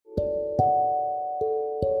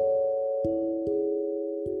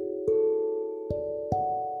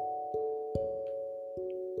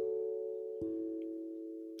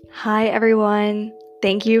Hi, everyone.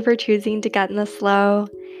 Thank you for choosing to get in the slow.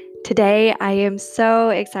 Today, I am so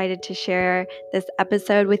excited to share this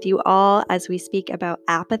episode with you all as we speak about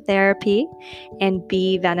apitherapy and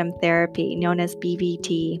bee venom therapy, known as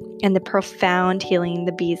BVT, and the profound healing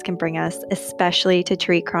the bees can bring us, especially to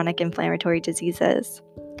treat chronic inflammatory diseases.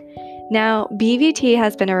 Now, BVT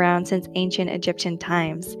has been around since ancient Egyptian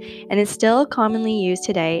times and is still commonly used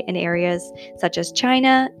today in areas such as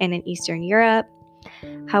China and in Eastern Europe.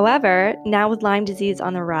 However, now with Lyme disease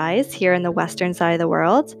on the rise here in the western side of the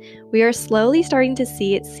world, we are slowly starting to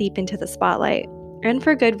see it seep into the spotlight, and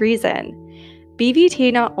for good reason.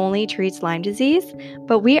 BVT not only treats Lyme disease,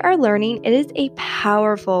 but we are learning it is a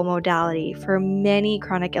powerful modality for many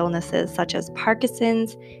chronic illnesses such as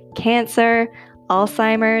Parkinson's, cancer,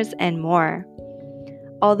 Alzheimer's, and more.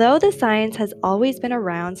 Although the science has always been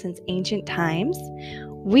around since ancient times,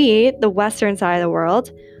 we, the western side of the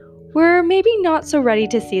world, we're maybe not so ready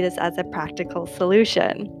to see this as a practical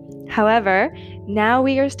solution. However, now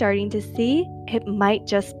we are starting to see it might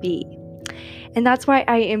just be. And that's why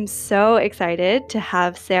I am so excited to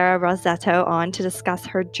have Sarah Rossetto on to discuss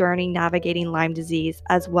her journey navigating Lyme disease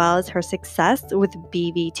as well as her success with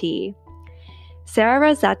BVT. Sarah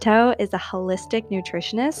Rossetto is a holistic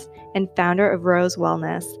nutritionist and founder of Rose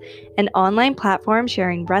Wellness, an online platform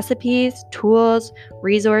sharing recipes, tools,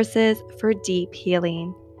 resources for deep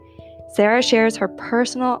healing. Sarah shares her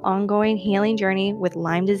personal ongoing healing journey with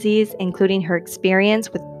Lyme disease, including her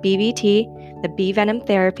experience with BVT, the bee venom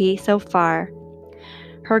therapy, so far.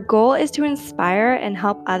 Her goal is to inspire and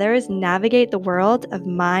help others navigate the world of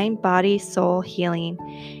mind, body, soul healing,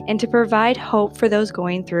 and to provide hope for those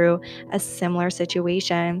going through a similar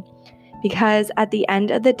situation. Because at the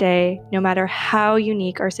end of the day, no matter how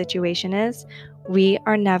unique our situation is, we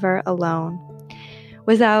are never alone.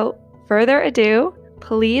 Without further ado,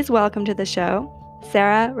 please welcome to the show,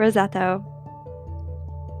 Sarah Rossetto.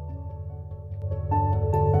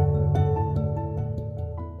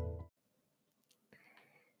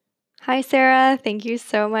 Hi, Sarah. Thank you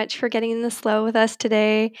so much for getting in the slow with us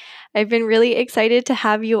today. I've been really excited to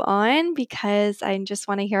have you on because I just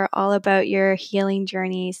want to hear all about your healing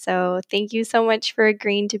journey. So thank you so much for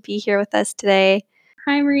agreeing to be here with us today.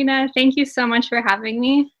 Hi, Marina. Thank you so much for having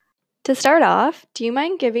me. To start off, do you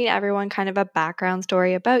mind giving everyone kind of a background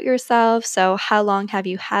story about yourself? So how long have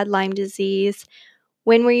you had Lyme disease?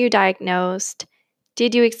 When were you diagnosed?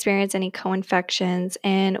 Did you experience any co-infections?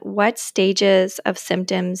 And what stages of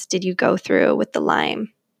symptoms did you go through with the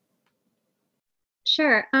Lyme?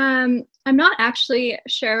 Sure. I'm not actually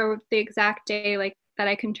sure the exact day that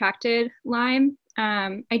I contracted Lyme.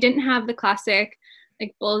 I didn't have the classic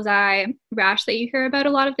bullseye rash that you hear about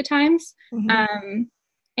a lot of the times.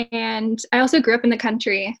 And I also grew up in the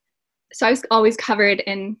country, so I was always covered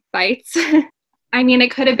in bites. I mean, it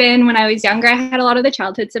could have been when I was younger. I had a lot of the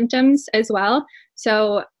childhood symptoms as well.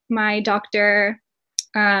 So my doctor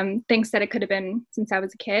thinks that it could have been since I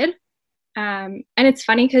was a kid. And it's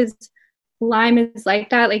funny because Lyme is like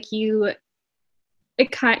that. Your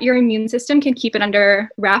immune system can keep it under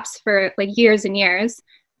wraps for years and years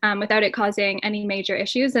without it causing any major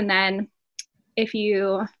issues. And then if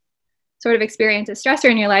you sort of experience a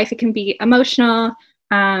stressor in your life, it can be emotional,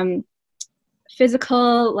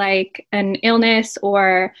 physical, like an illness,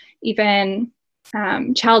 or even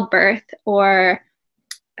childbirth, or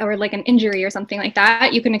like an injury or something like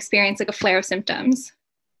that. You can experience like a flare of symptoms.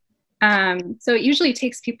 So it usually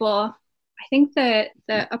takes people, I think that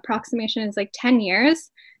the approximation is like 10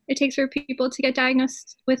 years it takes for people to get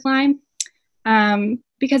diagnosed with Lyme,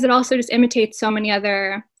 because it also just imitates so many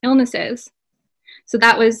other illnesses. So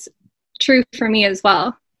that was true for me as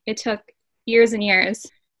well. It took years and years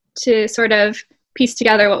to sort of piece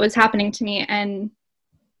together what was happening to me, and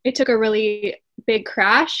it took a really big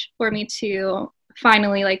crash for me to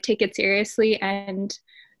finally take it seriously and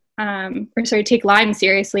take Lyme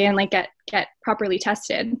seriously and get properly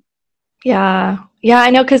tested. Yeah,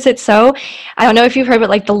 I know, because it's so, I don't know if you've heard,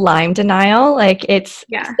 but the Lyme denial, it's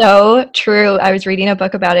so true. I was reading a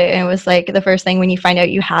book about it, and it was the first thing when you find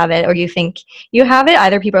out you have it or you think you have it,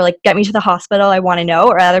 either people are like, get me to the hospital, I want to know,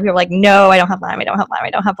 or other people are like, no, I don't have Lyme, I don't have Lyme,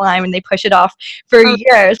 I don't have Lyme, and they push it off for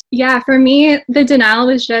years. Yeah, for me, the denial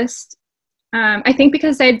was just, I think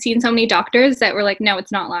because I'd seen so many doctors that were like, no,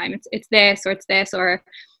 it's not Lyme, it's this, or it's this, or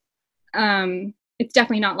it's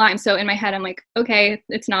definitely not Lyme. So in my head, I'm like, okay,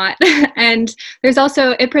 it's not. And there's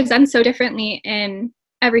also, it presents so differently in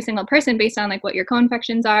every single person based on what your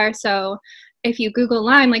co-infections are. So if you Google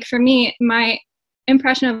Lyme, for me, my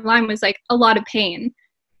impression of Lyme was a lot of pain,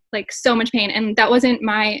 so much pain. And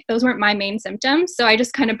those weren't my main symptoms. So I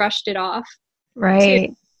just kind of brushed it off.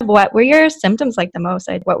 Right. What were your symptoms like the most?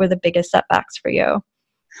 Like, what were the biggest setbacks for you?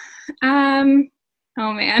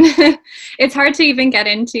 Oh man, it's hard to even get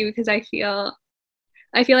into because I feel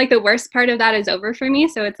like the worst part of that is over for me.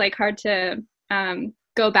 So it's like hard to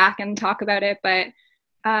go back and talk about it. But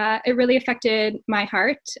it really affected my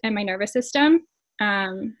heart and my nervous system.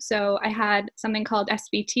 So I had something called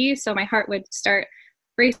SVT. So my heart would start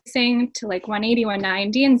racing to like 180,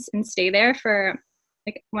 190 and stay there for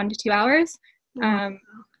like 1 to 2 hours. And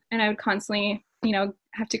I would constantly,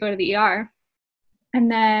 have to go to the ER. And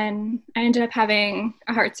then I ended up having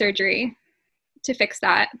a heart surgery to fix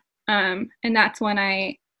that. And that's when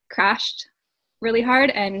I crashed really hard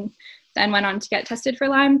and then went on to get tested for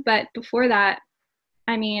Lyme. But before that,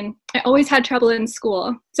 I always had trouble in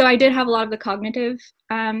school. So I did have a lot of the cognitive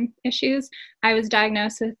issues. I was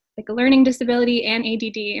diagnosed with like a learning disability and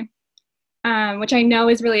ADD, which I know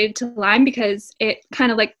is related to Lyme because it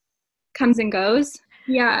kind of like comes and goes.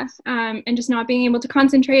 Yeah. And just not being able to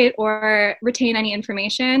concentrate or retain any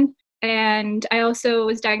information. And I also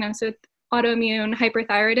was diagnosed with autoimmune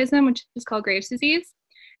hyperthyroidism, which is called Graves' disease.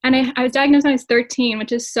 And I was diagnosed when I was 13,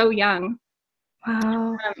 which is so young.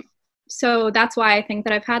 Wow. So that's why I think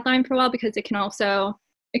that I've had Lyme for a while, because it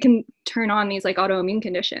can turn on these like autoimmune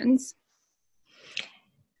conditions.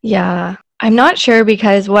 Yeah. I'm not sure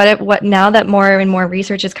because what now that more and more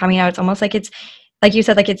research is coming out, it's almost like it's like you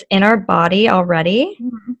said, like it's in our body already,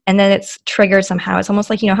 and then it's triggered somehow. It's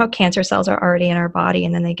almost like, how cancer cells are already in our body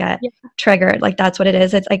and then they get triggered. Like that's what it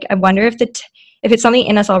is. It's like, I wonder if if it's something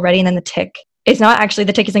in us already and then the tick, it's not actually,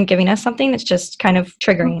 the tick isn't giving us something. It's just kind of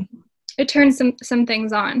triggering. It turns some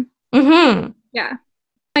things on. Mm-hmm. Yeah.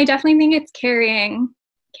 I definitely think it's carrying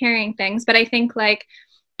things, but I think like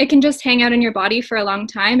it can just hang out in your body for a long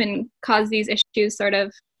time and cause these issues sort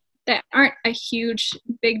of that aren't a huge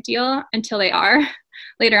big deal until they are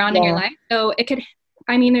later on in your life. So it could,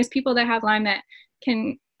 there's people that have Lyme that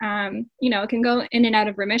can, can go in and out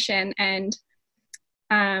of remission and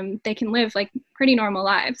they can live like pretty normal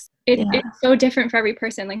lives. It's so different for every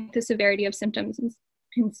person, like the severity of symptoms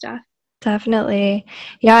and stuff. Definitely.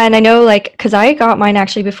 Yeah. And I know like, cause I got mine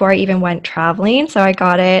actually before I even went traveling. So I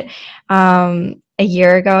got it, a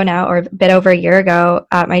year ago now, or a bit over a year ago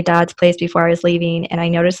at my dad's place before I was leaving. And I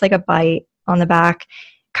noticed like a bite on the back,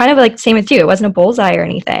 kind of like same as you. It wasn't a bullseye or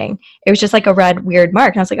anything. It was just like a red, weird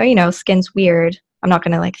mark. And I was like, oh, skin's weird. I'm not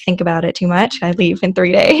going to like think about it too much. I leave in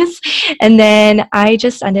 3 days. And then I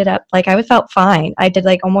just ended up like, I felt fine. I did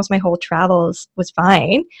like almost my whole travels was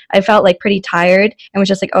fine. I felt like pretty tired and was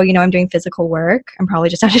just like, oh, I'm doing physical work. I'm probably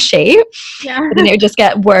just out of shape. Yeah. But then it would just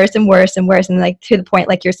get worse and worse and worse. And like to the point,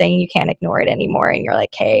 like you're saying, you can't ignore it anymore. And you're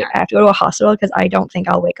like, hey, I have to go to a hospital because I don't think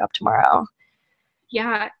I'll wake up tomorrow.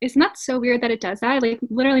 Yeah. Isn't that so weird that it does that? Like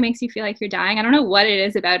literally makes you feel like you're dying. I don't know what it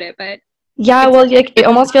is about it, but yeah, well, like it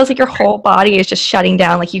almost feels like your whole body is just shutting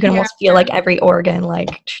down. Like you can almost feel like every organ, like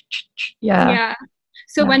yeah.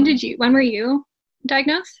 So when were you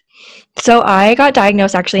diagnosed? So I got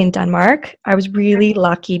diagnosed actually in Denmark. I was really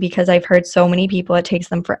lucky because I've heard so many people it takes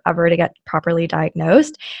them forever to get properly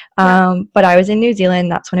diagnosed. But I was in New Zealand.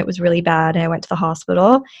 That's when it was really bad, and I went to the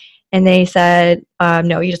hospital. And they said,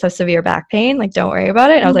 no, you just have severe back pain. Like, don't worry about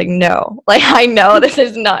it. And I was like, no, like, I know this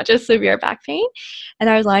is not just severe back pain. And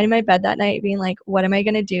I was lying in my bed that night being like, what am I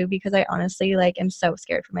going to do? Because I honestly, like, am so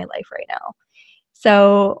scared for my life right now.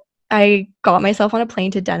 So I got myself on a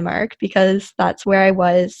plane to Denmark because that's where I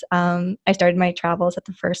was. I started my travels at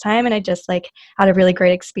the first time, and I just, like, had a really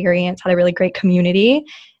great experience, had a really great community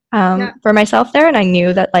for myself there. And I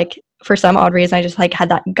knew that, like, for some odd reason, I just like had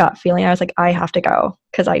that gut feeling. I was like, I have to go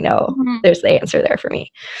because I know there's the answer there for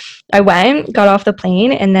me. I went, got off the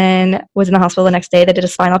plane, and then was in the hospital the next day. They did a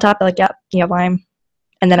spinal tap. They're like, yep, you have Lyme.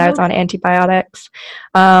 And then I was on antibiotics.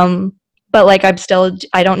 But like,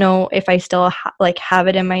 I don't know if I still have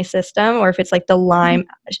it in my system or if it's like the Lyme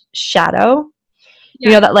shadow,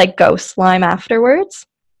 that like ghost Lyme afterwards.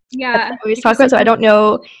 Yeah. That's what I always talk about. So I don't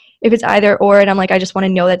know if it's either or, and I'm like, I just want to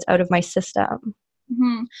know that's out of my system.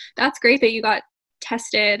 That's great that you got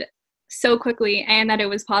tested so quickly and that it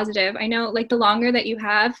was positive. I know like the longer that you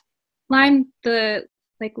have Lyme, the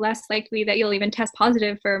like less likely that you'll even test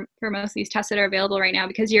positive for most of these tests that are available right now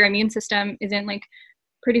because your immune system isn't like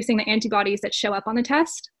producing the antibodies that show up on the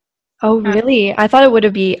test. Oh, really? I thought it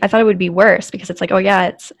would be worse because it's like, oh yeah,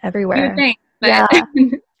 it's everywhere. You would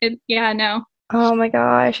think, but no. Oh my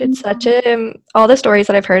gosh, it's such all the stories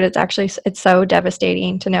that I've heard, it's so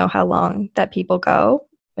devastating to know how long that people go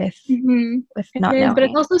with not knowing. But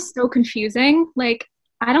it's also so confusing. Like,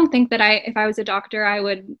 I don't think that if I was a doctor, I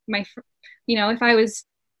would, if I was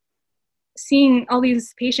seeing all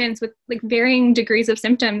these patients with like varying degrees of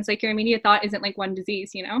symptoms, like your immediate thought isn't like one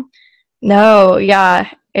disease, you know? No,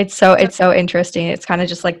 yeah. It's so interesting. It's kind of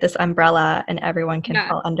just like this umbrella and everyone can Yeah.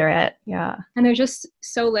 fall under it. Yeah. And there's just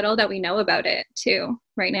so little that we know about it too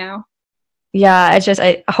right now. Yeah, it's just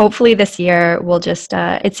hopefully this year we'll just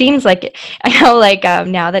it seems like I know like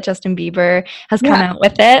now that Justin Bieber has come Yeah, out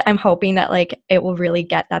with it, I'm hoping that like it will really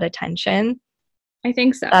get that attention I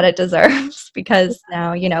think so. that it deserves because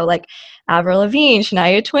now, you know, like Avril Lavigne,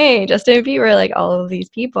 Shania Twain, Justin Bieber, like all of these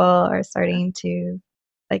people are starting to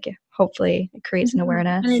like hopefully it creates an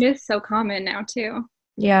awareness. And it is so common now too.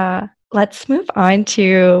 Yeah. Let's move on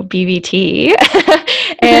to BBT.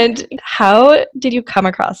 And how did you come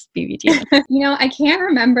across BBT? You know, I can't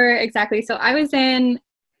remember exactly. So I was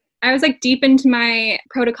like deep into my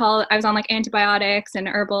protocol. I was on like antibiotics and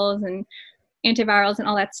herbals and antivirals and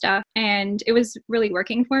all that stuff. And it was really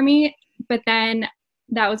working for me. But then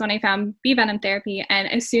that was when I found bee venom therapy.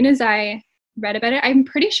 And as soon as I read about it, I'm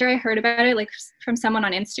pretty sure I heard about it like from someone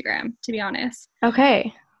on Instagram, to be honest.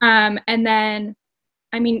 Okay. And then,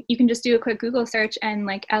 I mean, you can just do a quick Google search and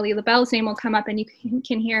like Ellie LaBelle's name will come up and you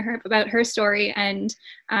can hear her about her story. And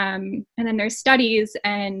then there's studies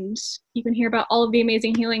and you can hear about all of the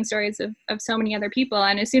amazing healing stories of so many other people.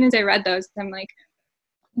 And as soon as I read those, I'm like,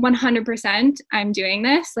 100% I'm doing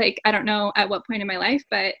this. Like, I don't know at what point in my life,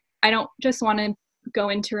 but I don't just want to go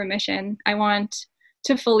into remission. I want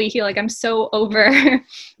to fully heal. Like, I'm so over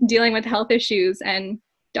dealing with health issues and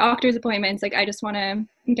doctor's appointments. Like, I just want to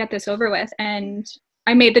get this over with. And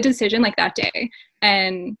I made the decision like that day.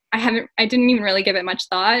 And I didn't even really give it much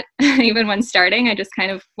thought, even when starting. I just kind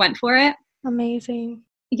of went for it. Amazing.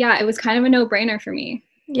 Yeah, it was kind of a no-brainer for me.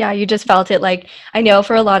 Yeah, you just felt it. Like, I know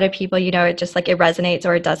for a lot of people, you know, it just like it resonates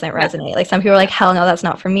or it doesn't resonate. Like some people are like, hell no, that's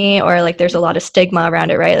not for me. Or like there's a lot of stigma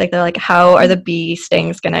around it, right? Like they're like, how are the bee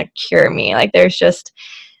stings going to cure me? Like there's just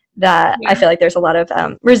that. I feel like there's a lot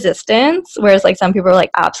of resistance. Whereas like some people are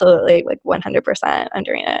like, absolutely, like 100% I'm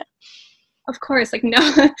doing it. Of course, like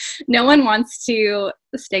no one wants to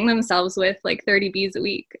sting themselves with like 30 bees a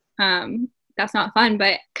week. That's not fun.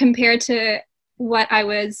 But compared to what I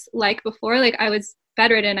was like before, like I was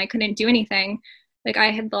bedridden, I couldn't do anything. Like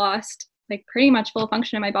I had lost like pretty much full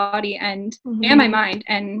function in my body and my mind.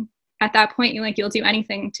 And at that point, you'll do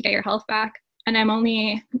anything to get your health back. And I'm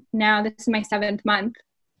only now, this is my 7th month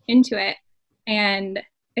into it, and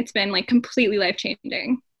it's been like completely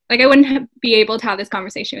life-changing. Like I wouldn't be able to have this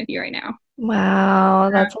conversation with you right now. Wow,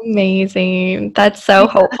 that's amazing. That's so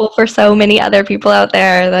hopeful for so many other people out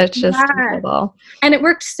there. That's just incredible. And it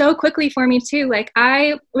worked so quickly for me too. Like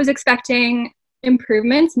I was expecting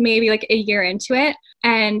improvements maybe like a year into it,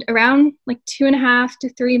 and around like 2.5 to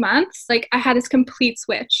 3 months, like I had this complete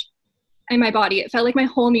switch in my body. It felt like my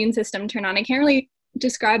whole immune system turned on. I can't really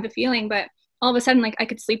describe the feeling, but all of a sudden, like I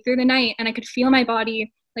could sleep through the night and I could feel my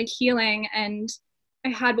body like healing. And I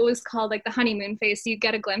had what was called like the honeymoon phase. So you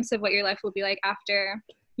get a glimpse of what your life will be like after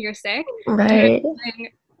you're sick. Right.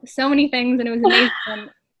 So many things, and it was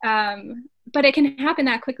amazing. But it can happen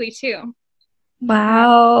that quickly too.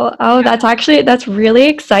 Wow. Oh, that's really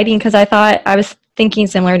exciting because I was thinking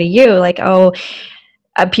similar to you, like,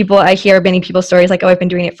 I hear many people's stories like, oh, I've been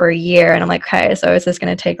doing it for a year. And I'm like, okay, so is this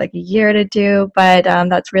going to take like a year to do? But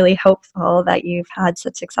that's really hopeful that you've had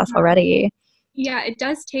such success already. Yeah, it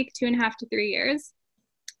does take 2.5 to 3 years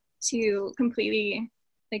to completely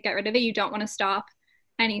like get rid of it. You don't want to stop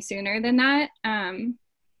any sooner than that.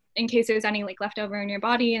 In case there's any like leftover in your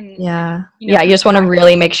body. And you just want to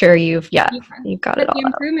really make sure you've got it all. The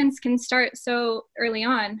improvements can start so early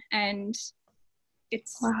on, and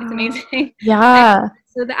it's amazing. Yeah.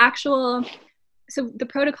 So the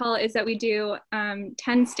protocol is that we do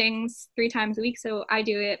 10 stings 3 times a week. So I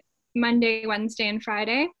do it Monday, Wednesday, and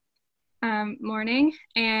Friday morning.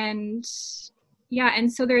 And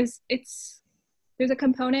so there's a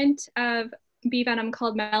component of bee venom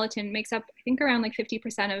called melittin, makes up I think around like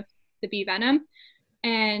 50% of the bee venom.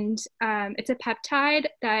 And it's a peptide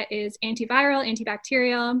that is antiviral,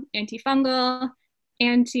 antibacterial, antifungal,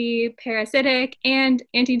 anti-parasitic, and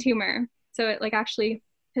anti-tumor. So it like actually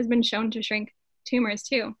has been shown to shrink tumors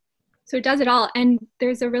too. So it does it all. And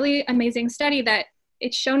there's a really amazing study that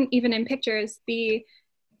it's shown even in pictures, the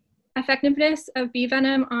effectiveness of bee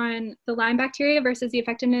venom on the Lyme bacteria versus the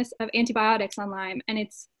effectiveness of antibiotics on Lyme. And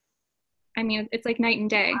it's like night and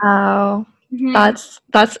day. Wow. Mm-hmm.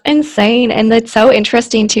 That's insane. And it's so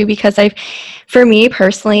interesting too, because for me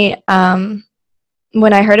personally,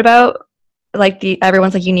 when I heard about like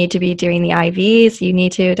everyone's like, you need to be doing the IVs, you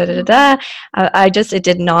need to it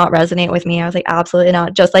did not resonate with me. I was like, absolutely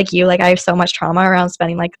not. Just like you, like I have so much trauma around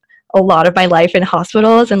spending like a lot of my life in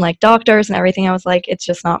hospitals and like doctors and everything. I was like, it's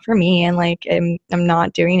just not for me, and like I'm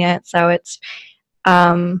not doing it. So it's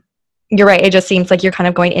you're right. It just seems like you're kind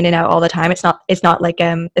of going in and out all the time. It's not like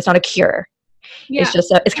it's not a cure. It's Yeah.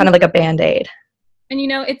 just it's kind of like a band-aid. And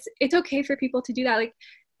it's okay for people to do that. Like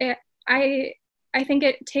it, I think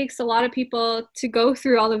it takes a lot of people to go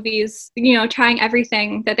through all of these, trying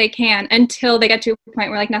everything that they can until they get to a point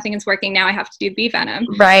where like nothing is working. Now I have to do bee venom.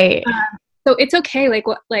 Right. So it's okay, like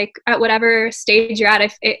at whatever stage you're at,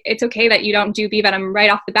 if it's okay that you don't do bee venom right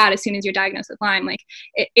off the bat as soon as you're diagnosed with Lyme. Like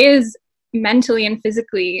it is mentally and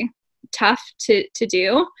physically tough to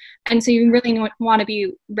do, and so you really want to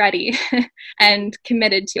be ready and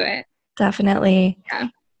committed to it. Definitely. Yeah.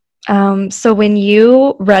 So when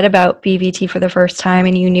you read about BVT for the first time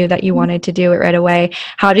and you knew that you wanted to do it right away,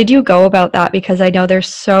 how did you go about that? Because I know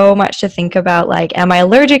there's so much to think about, like, am I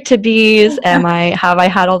allergic to bees? Have I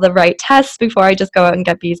had all the right tests before I just go out and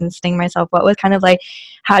get bees and sting myself? What was kind of like,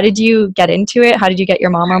 how did you get into it? How did you get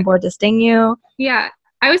your mom on board to sting you? Yeah,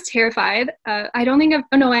 I was terrified. I don't think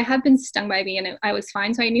I have been stung by a bee and I was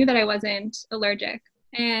fine. So I knew that I wasn't allergic.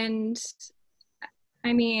 And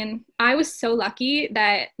I mean, I was so lucky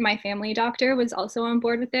that my family doctor was also on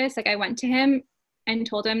board with this. Like I went to him and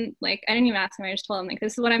told him, like, I didn't even ask him. I just told him, like,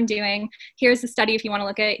 this is what I'm doing. Here's the study if you want to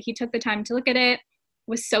look at it. He took the time to look at it,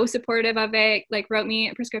 was so supportive of it, like wrote me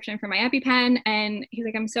a prescription for my EpiPen. And he's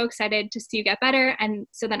like, I'm so excited to see you get better. And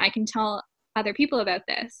so then I can tell other people about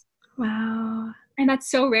this. Wow. And that's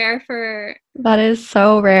so rare for... That is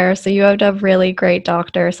so rare. So you have to have really great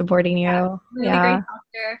doctor supporting you. Yeah, really great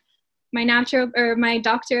doctor. My Lyme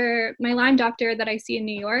doctor that I see in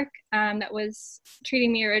New York, that was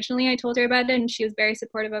treating me originally, I told her about it and she was very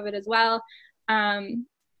supportive of it as well. And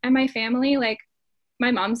my family, like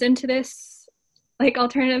my mom's into this like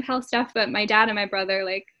alternative health stuff, but my dad and my brother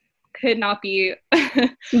like could not be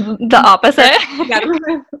the opposite.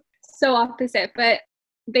 So opposite. But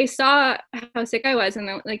they saw how sick I was and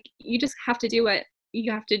they're like, you just have to do what you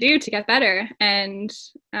have to do to get better. And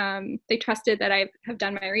they trusted that I have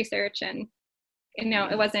done my research, and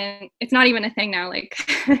it's not even a thing now. Like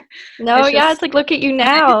no, it's like, look at you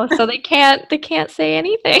now. So they can't say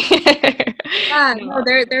anything. No,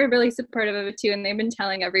 they're really supportive of it too, and they've been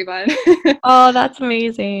telling everyone. Oh, that's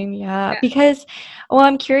amazing. Yeah. Because, well,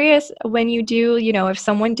 I'm curious, when you do, if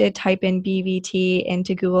someone did type in BVT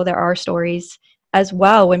into Google, there are stories as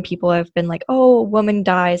well when people have been like, oh, a woman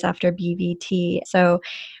dies after BVT. So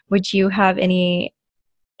would you have any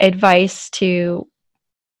advice to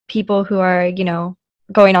people who are,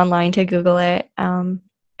 going online to Google it? Kind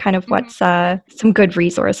of what's some good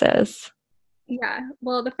resources? Yeah.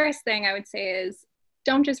 Well, the first thing I would say is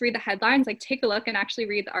don't just read the headlines, like take a look and actually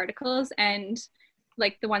read the articles, and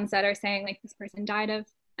like the ones that are saying like this person died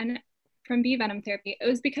from bee venom therapy. It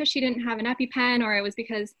was because she didn't have an EpiPen, or it was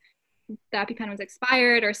because the EpiPen was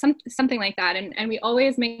expired, or something like that. And we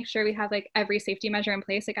always make sure we have like every safety measure in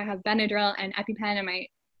place. Like I have Benadryl and EpiPen and my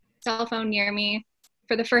cell phone near me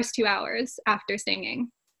for the first 2 hours after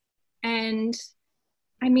stinging. And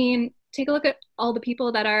I mean, take a look at all the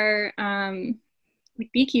people that are like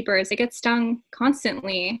beekeepers. They get stung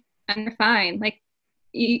constantly and they're fine. Like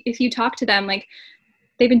if you talk to them, like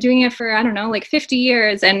they've been doing it for, I don't know, like 50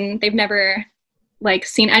 years and they've never like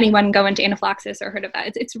seen anyone go into anaphylaxis or heard of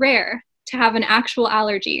that. It's rare to have an actual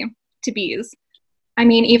allergy to bees. I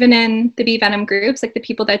mean, even in the bee venom groups, like the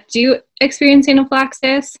people that do experience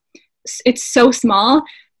anaphylaxis, it's so small,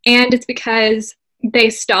 and it's because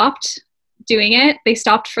they stopped doing it. They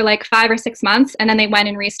stopped for like 5 or 6 months and then they went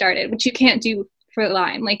and restarted, which you can't do for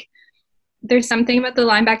Lyme. Like there's something about the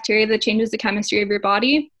Lyme bacteria that changes the chemistry of your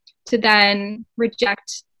body to then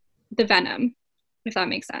reject the venom, if that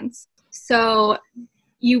makes sense. So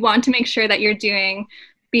you want to make sure that you're doing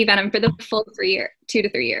bee venom for the full 2 to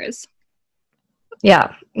 3 years.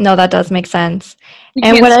 Yeah, no, that does make sense.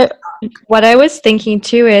 And what I was thinking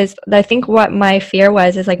too is, I think what my fear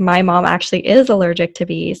was is like my mom actually is allergic to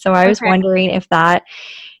bees. So I was wondering if that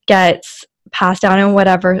gets passed down in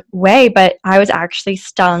whatever way, but I was actually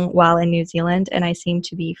stung while in New Zealand and I seem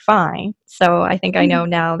to be fine. So I think I know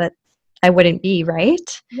now that I wouldn't be,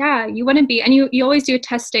 right? Yeah, you wouldn't be. And you always do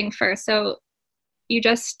testing first. So you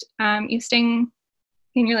just, you sting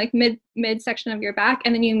in your like mid section of your back,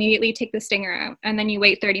 and then you immediately take the stinger out and then you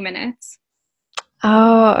wait 30 minutes.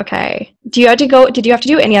 Oh, okay. Did you have to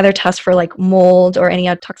do any other tests for like mold or any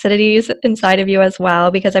other toxicities inside of you as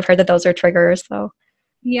well? Because I've heard that those are triggers. So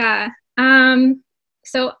yeah.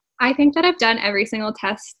 So I think that I've done every single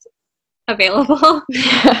test available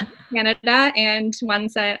in Canada, and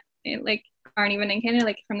ones that like aren't even in Canada,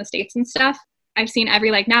 like from the States and stuff. I've seen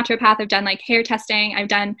every like naturopath. I've done like hair testing. I've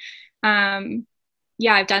done,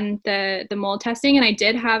 I've done the mold testing, and I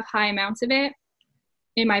did have high amounts of it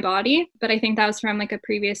in my body, but I think that was from like a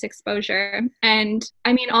previous exposure. And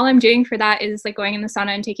I mean, all I'm doing for that is like going in the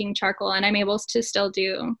sauna and taking charcoal, and I'm able to still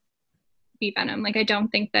do bee venom. Like, I don't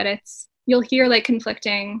think that you'll hear like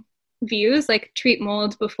conflicting views, like treat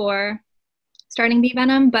mold before starting bee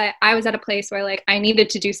venom, but I was at a place where like I needed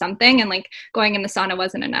to do something, and like going in the sauna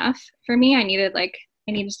wasn't enough for me. I needed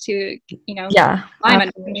to, I'm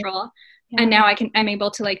under control. Yeah. And now I'm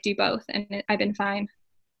able to like do both, and I've been fine.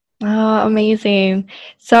 Oh, amazing.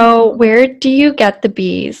 So where do you get the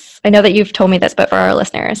bees? I know that you've told me this, but for our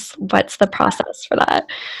listeners, what's the process for that?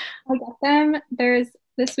 I get them. There's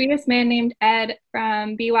the sweetest man named Ed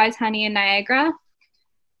from Bee Wise Honey in Niagara.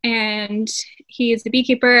 And he's the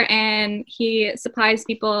beekeeper, and he supplies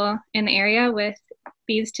people in the area with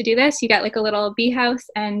bees to do this. You get like a little bee house,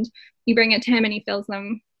 and you bring it to him, and he fills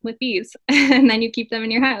them with bees, and then you keep them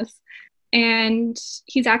in your house. And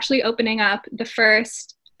he's actually opening up the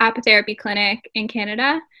first apitherapy clinic in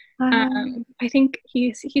Canada. I think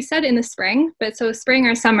he said in the spring, but so spring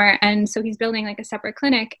or summer. And so he's building like a separate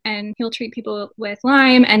clinic, and he'll treat people with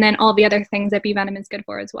Lyme and then all the other things that bee venom is good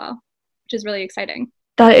for as well, which is really exciting.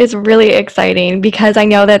 That is really exciting, because I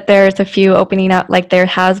know that there's a few opening up, like there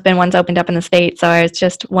has been ones opened up in the States. So I was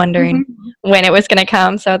just wondering when it was going to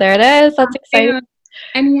come. So there it is. That's exciting.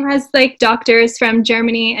 And he has like doctors from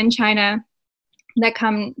Germany and China that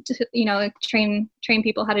come to, like train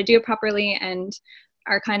people how to do it properly, and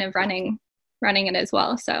are kind of running it as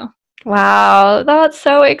well. So wow, that's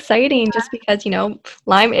so exciting. Just because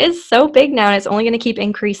Lyme is so big now, and it's only going to keep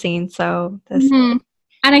increasing. So this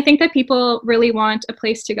and I think that people really want a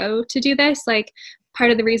place to go to do this. Like,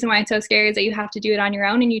 part of the reason why it's so scary is that you have to do it on your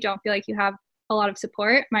own, and you don't feel like you have a lot of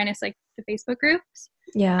support, minus like the Facebook groups.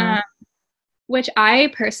 Yeah. Which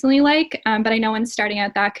I personally like, but I know when starting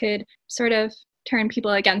out that could sort of turn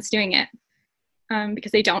people against doing it,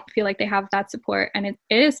 because they don't feel like they have that support, and it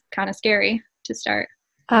is kind of scary to start.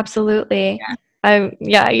 Absolutely.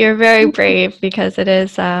 Yeah. You're very brave, because it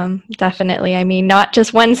is definitely, I mean, not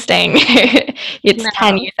just one sting. It's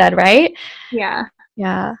 10, you said, right? Yeah.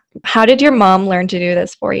 Yeah. How did your mom learn to do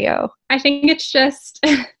this for you? I think it's just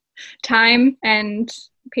time and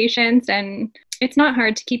patience, and it's not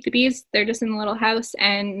hard to keep the bees. They're just in a little house,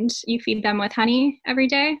 and you feed them with honey every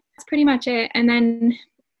day. That's pretty much it. And then,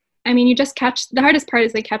 I mean, the hardest part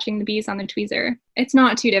is like catching the bees on the tweezer. It's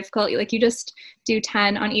not too difficult. Like, you just do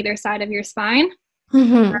 10 on either side of your spine,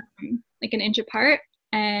 like an inch apart.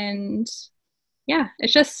 And yeah,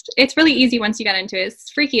 it's really easy once you get into it.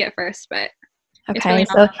 It's freaky at first, but okay.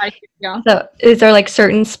 So is there like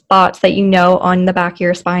certain spots that on the back of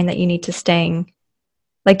your spine that you need to sting?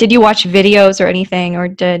 Like, did you watch videos or anything, or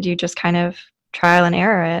did you just kind of trial and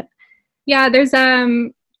error it? Yeah, there's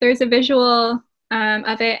a visual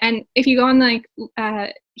of it, and if you go on like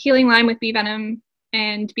Healing Lyme with Bee Venom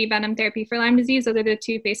and Bee Venom Therapy for Lyme Disease, those are the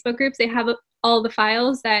two Facebook groups. They have all the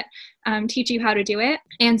files that teach you how to do it,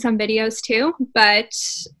 and some videos too. But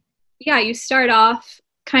yeah, you start off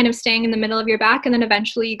kind of staying in the middle of your back, and then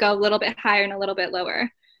eventually you go a little bit higher and a little bit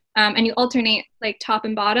lower. And you alternate like top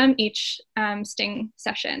and bottom each sting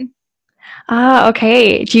session.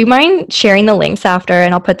 Okay. Do you mind sharing the links after?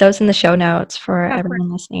 And I'll put those in the show notes for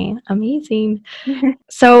everyone listening. Amazing.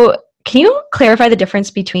 So can you clarify the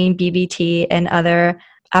difference between BVT and other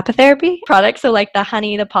apitherapy products? So like the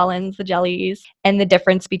honey, the pollens, the jellies, and the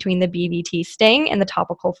difference between the BVT sting and the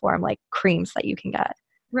topical form, like creams that you can get.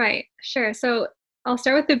 Right. Sure. So I'll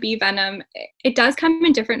start with the bee venom. It does come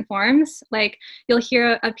in different forms. Like, you'll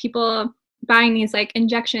hear of people buying these like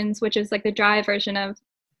injections, which is like the dry version of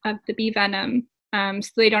the bee venom.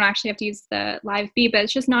 So they don't actually have to use the live bee, but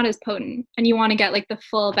it's just not as potent. And you want to get like the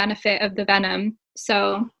full benefit of the venom.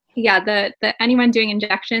 So yeah, the anyone doing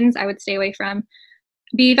injections, I would stay away from.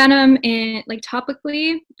 Bee venom in like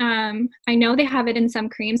topically, I know they have it in some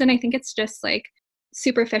creams, and I think it's just like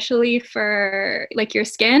superficially for like your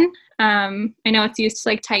skin. I know it's used to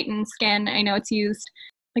like tighten skin. I know it's used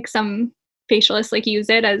like some facialists like use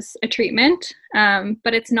it as a treatment,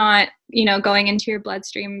 but it's not going into your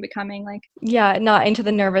bloodstream and becoming like not into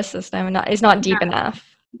the nervous system. It's not deep enough.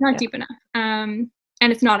 Not deep enough, and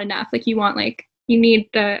it's not enough. Like, you need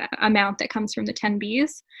the amount that comes from the 10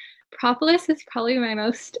 bees. Propolis is probably my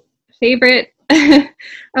most favorite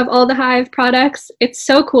of all the Hive products. It's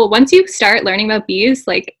so cool. Once you start learning about bees,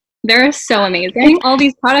 like, they're so amazing. All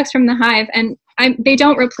these products from the Hive, and they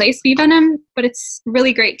don't replace bee venom, but it's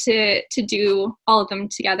really great to do all of them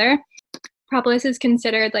together. Propolis is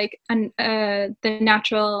considered like the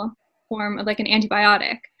natural form of like an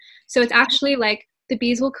antibiotic. So it's actually like the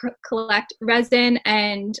bees will collect resin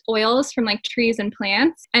and oils from like trees and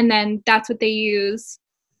plants, and then that's what they use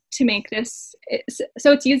to make this.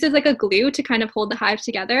 So it's used as like a glue to kind of hold the hive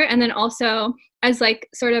together, and then also as like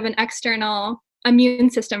sort of an external immune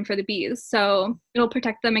system for the bees. So it'll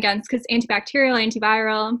protect them against, because antibacterial,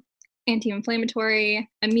 antiviral, anti-inflammatory,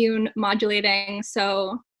 immune modulating.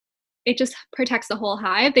 So it just protects the whole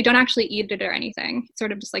hive. They don't actually eat it or anything. It's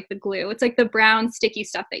sort of just like the glue. It's like the brown sticky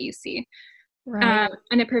stuff that you see. Right.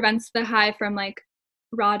 And it prevents the hive from like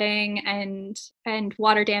rotting and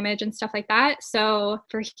water damage and stuff like that. So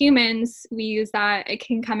for humans, we use that. It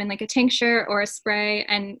can come in like a tincture or a spray,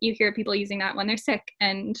 and you hear people using that when they're sick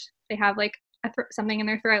and they have like something in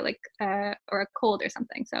their throat, like or a cold or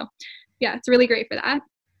something. So yeah, it's really great for that.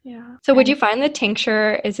 Yeah. So would you find the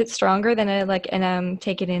tincture, is it stronger than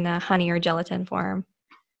take it in a honey or gelatin form?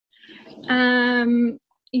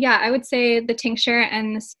 Yeah, I would say the tincture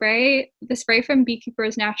and the spray from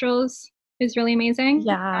Beekeepers Naturals is really amazing.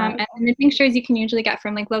 Yeah. And the tinctures you can usually get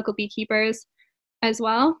from like local beekeepers as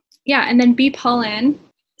well. Yeah, and then bee pollen.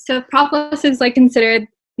 So propolis is like considered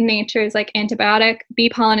nature's like antibiotic. Bee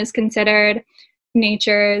pollen is considered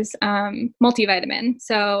nature's multivitamin.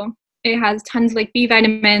 So it has tons of like B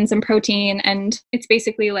vitamins and protein, and it's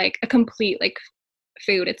basically like a complete like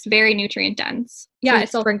food. It's very nutrient dense. Yeah, so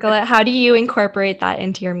it's sprinkle it. How do you incorporate that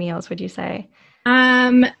into your meals, would you say?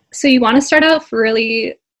 So you want to start off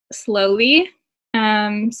really slowly.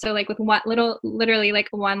 So like with literally like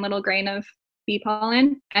one little grain of bee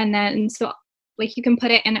pollen, and then so like you can put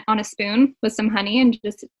it in on a spoon with some honey and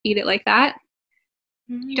just eat it like that.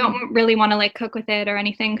 You don't really want to like cook with it or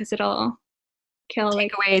anything, because it'll take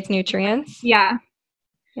away its nutrients. Yeah.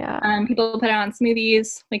 Yeah. People put it on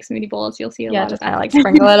smoothies, like smoothie bowls. You'll see a lot of that. Just kind of like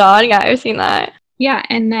sprinkle it on. Yeah, I've seen that. Yeah,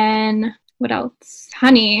 and then what else?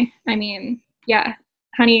 Honey. I mean, yeah,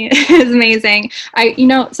 honey is amazing.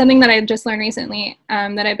 Something that I just learned recently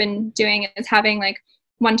that I've been doing is having like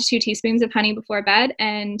 1 to 2 teaspoons of honey before bed,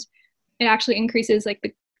 and it actually increases like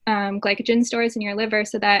the glycogen stores in your liver,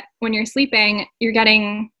 so that when you're sleeping, you're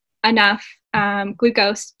getting enough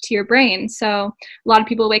glucose to your brain. So a lot of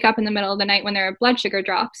people wake up in the middle of the night when their blood sugar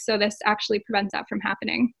drops. So this actually prevents that from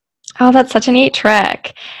happening. Oh, that's such a neat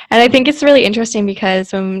trick. And I think it's really interesting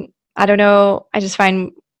because I don't know, I just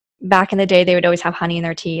find back in the day, they would always have honey in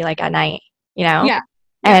their tea, like at night, Yeah.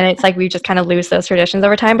 And it's like we just kind of lose those traditions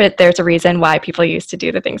over time, but there's a reason why people used to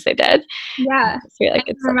do the things they did. Yeah. I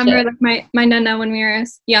remember like my nana, when we were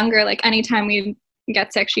younger, like anytime we'd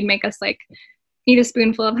get sick, she'd make us like eat a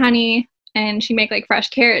spoonful of honey, and she'd make like fresh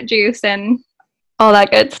carrot juice and all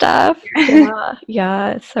that good stuff.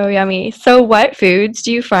 Yeah, so yummy. So what foods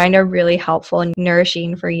do you find are really helpful and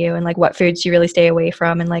nourishing for you, and like what foods do you really stay away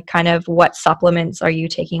from, and like kind of what supplements are you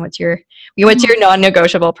taking? What's your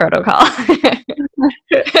non-negotiable protocol?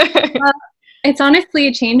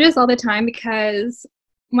 It changes all the time, because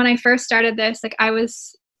when I first started this, like I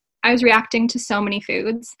was reacting to so many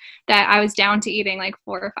foods that I was down to eating like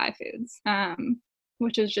 4 or 5 foods,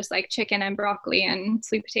 which was just like chicken and broccoli and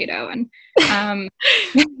sweet potato and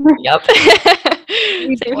yep.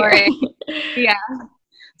 Yeah.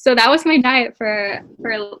 So that was my diet for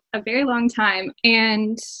a very long time,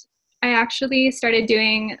 and I actually started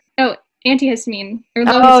doing antihistamine or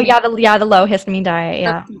low histamine. The low histamine diet.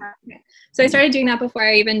 Yeah. So I started doing that before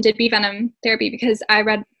I even did bee venom therapy, because I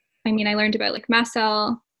learned about like mast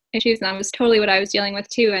cell issues, and that was totally what I was dealing with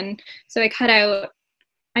too. And so I cut out,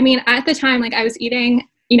 at the time, like I was eating,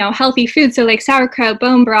 healthy food. So like sauerkraut,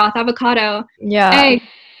 bone broth, avocado, egg,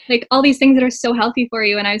 like all these things that are so healthy for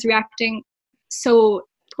you. And I was reacting so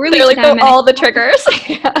poorly to them. All the triggers.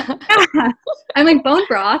 Yeah. I'm like, bone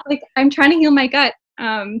broth, like I'm trying to heal my gut.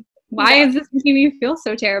 Why is this making me feel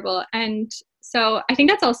so terrible? And so I think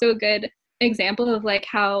that's also a good example of like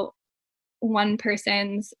how one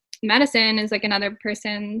person's medicine is like another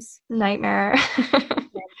person's nightmare.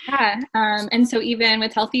 Yeah. And so even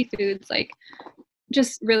with healthy foods, like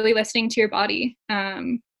just really listening to your body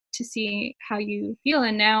to see how you feel.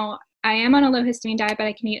 And now I am on a low histamine diet, but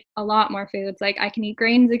I can eat a lot more foods. Like I can eat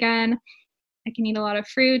grains again. I can eat a lot of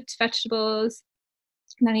fruit, vegetables,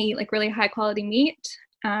 and then I eat like really high quality meat.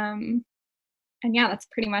 And yeah, that's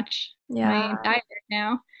pretty much my diet right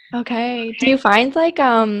now. Okay. Do you find like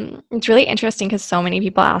it's really interesting because so many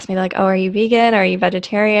people ask me like, oh, are you vegan? Are you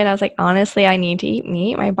vegetarian? I was like, honestly, I need to eat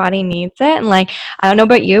meat. My body needs it. And like, I don't know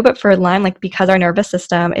about you, but for Lyme, like because our nervous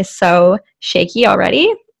system is so shaky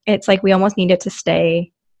already, it's like we almost need it to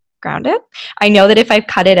stay grounded. I know that if I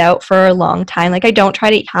cut it out for a long time, like I don't try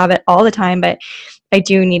to have it all the time, but I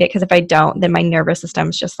do need it, because if I don't, then my nervous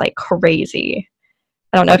system's just like crazy.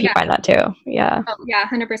 I don't know Oh, if you yeah. find that too. Yeah. Oh, yeah,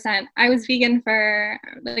 100%. I was vegan,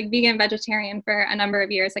 vegetarian for a number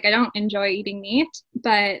of years. Like, I don't enjoy eating meat,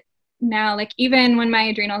 but now, like, even when my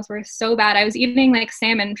adrenals were so bad, I was eating like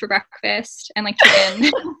salmon for breakfast and like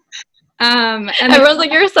chicken. And Everyone's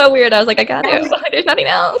like, you're so weird. I was like, I got it. There's nothing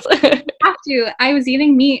else. have to. I was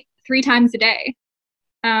eating meat 3 times a day,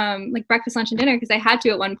 like breakfast, lunch, and dinner, because I had to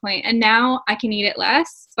at one point. And now I can eat it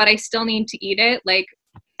less, but I still need to eat it like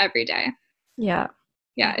every day. Yeah.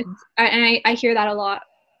 Yeah, I hear that a lot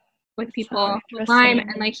with people with Lyme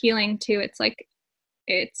and like healing too. It's like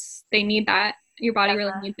they need that. Your body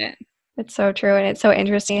really needs it. It's so true. And it's so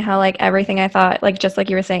interesting how like everything I thought, like just like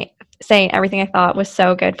you were saying everything I thought was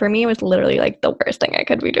so good for me was literally like the worst thing I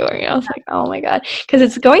could be doing. I was like, oh my God. Because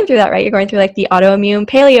it's going through that, right? You're going through like the autoimmune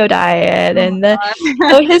paleo diet and the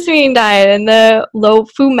low histamine diet and the low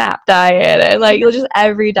FODMAP diet and like just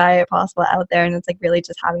every diet possible out there. And it's like really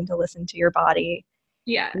just having to listen to your body.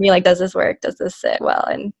 Yeah. And be like, does this work? Does this sit well?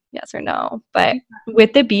 And yes or no. But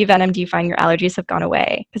with the bee venom, do you find your allergies have gone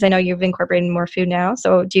away? Because I know you've incorporated more food now.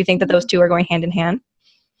 So do you think that those two are going hand in hand?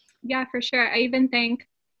 Yeah, for sure. I even think,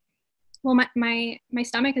 well, my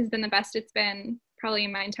stomach has been the best it's been probably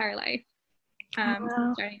in my entire life.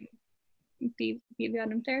 Starting bee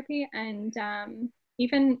venom therapy, and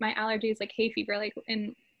even my allergies, like hay fever, like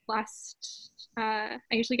in I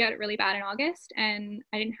usually get it really bad in August, and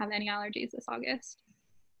I didn't have any allergies this August.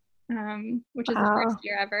 Which is the first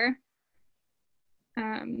year ever.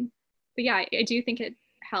 But yeah, I do think it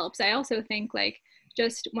helps. I also think like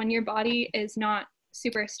just when your body is not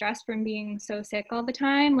super stressed from being so sick all the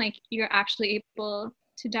time, like you're actually able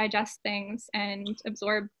to digest things and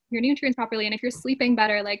absorb your nutrients properly. And if you're sleeping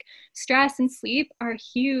better, like stress and sleep are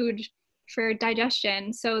huge for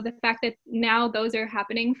digestion. So the fact that now those are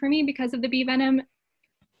happening for me because of the bee venom,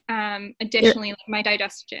 additionally, like my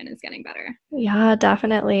digestion is getting better. Yeah,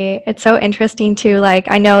 definitely. It's so interesting too. Like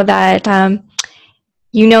I know that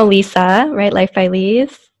you know Lisa, right? Life by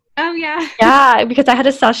Lise. Oh yeah. Yeah, because I had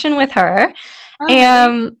a session with her.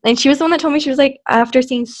 And she was the one that told me, she was like, after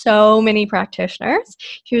seeing so many practitioners,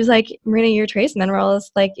 she was like, Marina, your trace minerals,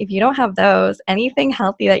 like if you don't have those, anything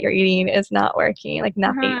healthy that you're eating is not working, like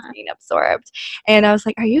nothing's being absorbed. And I was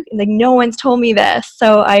like, are you, like, no one's told me this.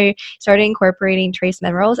 So I started incorporating trace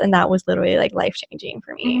minerals, and that was literally like life-changing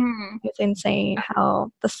for me. It's insane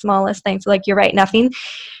how the smallest things, like you're right, nothing,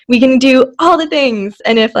 we can do all the things.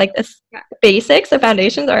 And if like the basics, the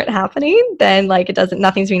foundations aren't happening, then like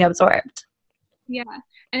nothing's being absorbed. Yeah.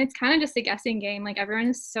 And it's kind of just a guessing game. Like everyone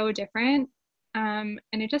is so different. And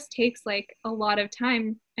it just takes like a lot of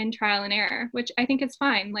time and trial and error, which I think is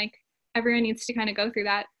fine. Like everyone needs to kind of go through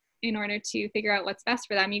that in order to figure out what's best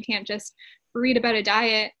for them. You can't just read about a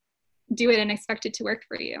diet, do it, and expect it to work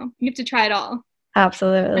for you. You have to try it all.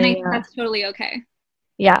 Absolutely. And I think that's totally okay.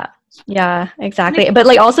 Yeah. Yeah, exactly. But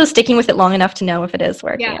like also sticking with it long enough to know if it is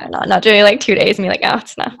working or not doing like 2 days and be like, oh,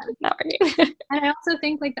 it's not working. And I also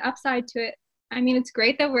think like the upside to it, I mean, it's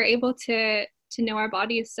great that we're able to know our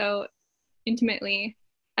bodies so intimately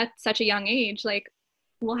at such a young age. Like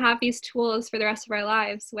we'll have these tools for the rest of our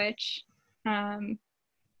lives, which I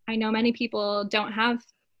know many people don't have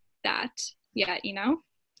that yet, you know?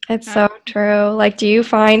 It's so true. Like, do you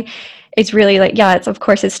find it's really like, yeah, it's, of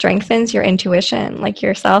course, it strengthens your intuition, like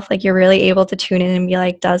yourself, like you're really able to tune in and be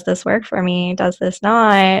like, does this work for me? Does this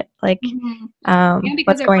not? Like,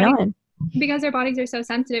 what's going on? Because our bodies are so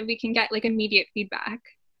sensitive, we can get like immediate feedback.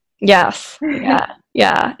 Yes.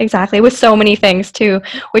 Yeah, exactly. With so many things too,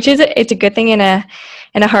 which is, it's a good thing and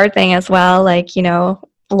a hard thing as well. Like, you know,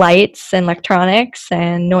 lights and electronics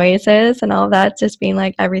and noises and all that, just being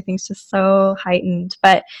like, everything's just so heightened.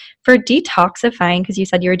 But for detoxifying, because you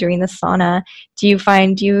said you were doing the sauna, do you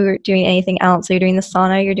find you're doing anything else? So you're doing the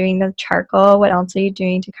sauna, you're doing the charcoal. What else are you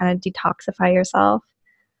doing to kind of detoxify yourself?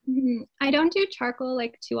 I don't do charcoal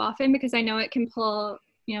like too often because I know it can pull,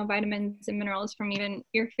 you know, vitamins and minerals from even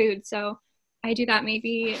your food. So I do that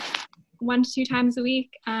maybe 1 to 2 times a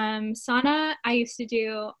week. Sauna I used to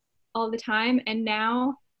do all the time, and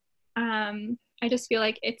now I just feel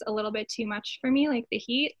like it's a little bit too much for me, like the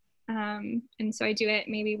heat. And so I do it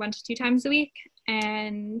maybe 1 to 2 times a week,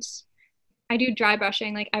 and I do dry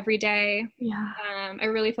brushing like every day. Yeah. I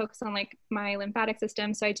really focus on like my lymphatic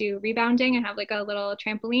system. So I do rebounding. I have like a little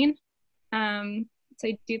trampoline. So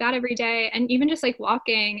I do that every day, and even just like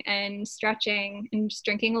walking and stretching and just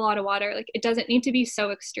drinking a lot of water. Like it doesn't need to be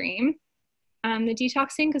so extreme. The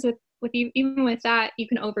detoxing, because even with that, you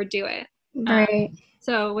can overdo it. Right.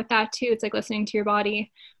 So with that too, it's like listening to your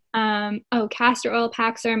body. Castor oil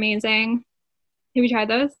packs are amazing. Have you tried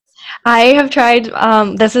those? I have tried,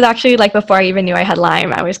 this is actually like before I even knew I had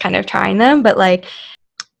Lyme, I was kind of trying them, but like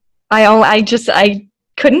I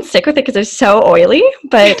couldn't stick with it because it's so oily,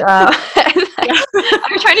 but I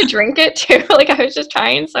was trying to drink it too. Like I was just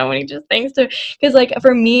trying so many just things to, because like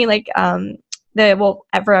for me, like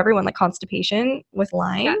for everyone, like constipation with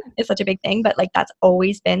Lyme is such a big thing, but like that's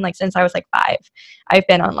always been like since I was like 5. I've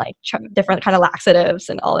been on like different kind of laxatives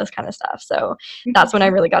and all this kind of stuff. So that's when I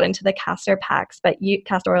really got into the castor oil packs. But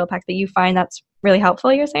you find that's really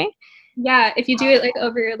helpful, you're saying? Yeah, if you do it like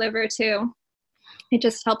over your liver too, it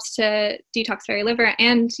just helps to detoxify your liver.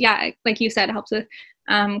 And yeah, like you said, it helps with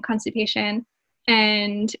constipation.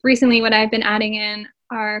 And recently what I've been adding in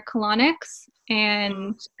are colonics,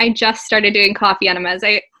 and I just started doing coffee enemas.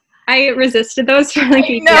 I resisted those for like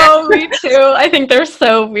a year. No, me too. I think they're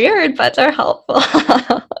so weird, but they're helpful.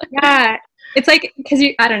 Yeah, it's like, because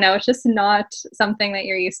I don't know, it's just not something that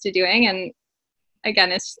you're used to doing. And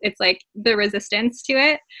again, it's like the resistance to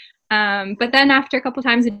it. But then after a couple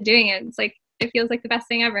times of doing it, it's like, it feels like the best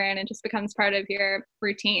thing ever, and it just becomes part of your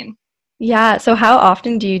routine. Yeah. So how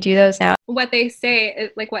often do you do those now? What they say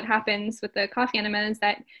is, like, what happens with the coffee enema is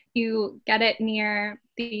that you get it near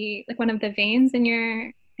the, like, one of the veins in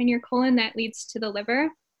your colon that leads to the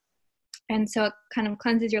liver. And so it kind of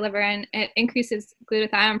cleanses your liver, and it increases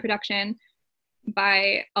glutathione production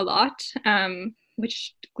by a lot,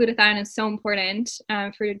 which glutathione is so important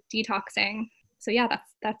for detoxing. So yeah,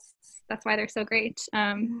 that's why they're so great.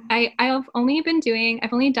 I've only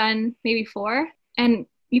done maybe 4, and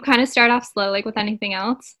you kind of start off slow, like with anything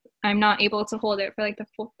else. I'm not able to hold it for like the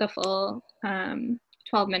full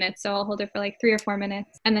 12 minutes. So I'll hold it for like 3 or 4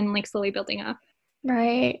 minutes, and then like slowly building up.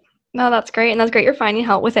 Right. No, that's great. And that's great you're finding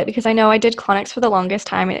help with it, because I know I did Clonix for the longest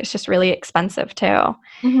time, and it's just really expensive too.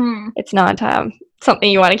 Mm-hmm. It's not something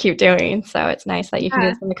you want to keep doing. So it's nice that you can do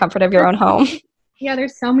this in the comfort of your own home. Yeah,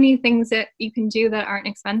 there's so many things that you can do that aren't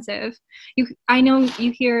expensive. I know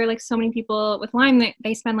you hear like so many people with Lyme that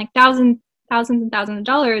they spend like thousands and thousands of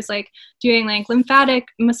dollars like doing like lymphatic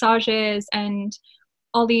massages and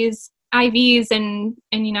all these IVs, and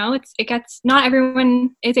you know, it gets, not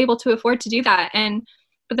everyone is able to afford to do that,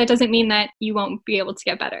 but that doesn't mean that you won't be able to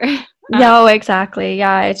get better. No, exactly.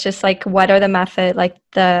 Yeah, it's just like, what are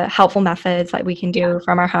the helpful methods that we can do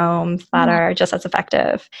from our homes that are just as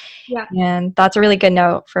effective? Yeah. And that's a really good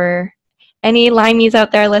note for any Lymies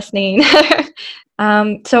out there listening.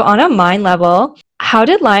 So on a mind level, how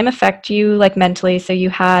did Lyme affect you like mentally? So you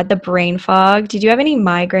had the brain fog. Did you have any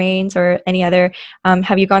migraines or any other,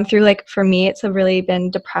 have you gone through, like for me, it's really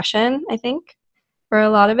been depression, I think, for a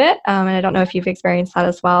lot of it. And I don't know if you've experienced that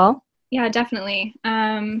as well. Yeah, definitely.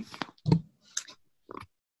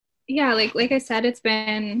 Yeah, like I said, it's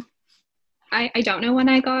been, I don't know when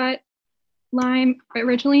I got Lyme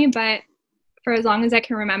originally, but for as long as I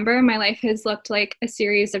can remember, my life has looked like a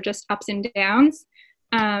series of just ups and downs.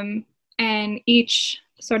 And each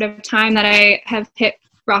sort of time that I have hit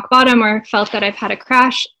rock bottom or felt that I've had a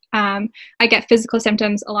crash, I get physical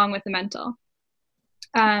symptoms along with the mental.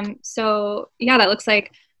 So yeah, that looks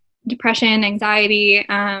like depression, anxiety,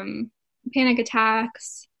 panic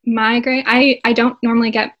attacks, migraine. I don't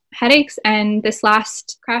normally get headaches, and this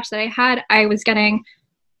last crash that I had, I was getting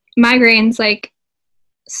migraines like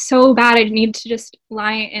so bad I needed to just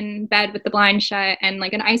lie in bed with the blind shut and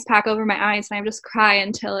like an ice pack over my eyes, and I would just cry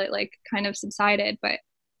until it like kind of subsided. But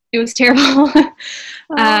it was terrible.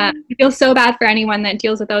 I feel so bad for anyone that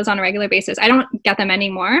deals with those on a regular basis. I don't get them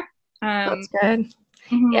anymore. That's good.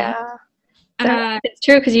 Mm-hmm. Yeah. It's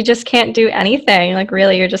true, because you just can't do anything. Like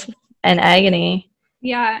really, you're just in agony.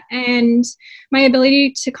 Yeah, and my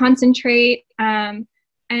ability to concentrate, and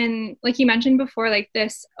like you mentioned before, like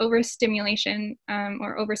this overstimulation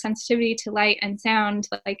or oversensitivity to light and sound,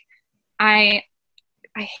 like I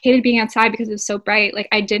hated being outside because it was so bright. Like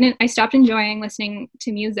I stopped enjoying listening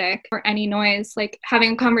to music or any noise. Like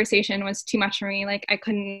having a conversation was too much for me. Like I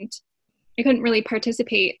couldn't really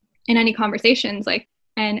participate in any conversations, like,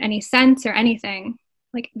 and any sense or anything.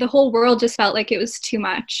 Like the whole world just felt like it was too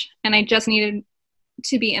much, and I just needed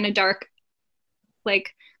to be in a dark, like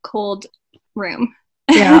cold room.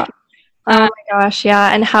 Yeah. Oh my gosh.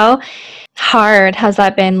 Yeah. And how hard has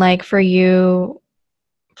that been, like for you,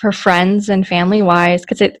 for friends and family wise?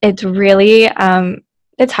 Because it's really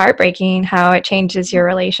it's heartbreaking how it changes your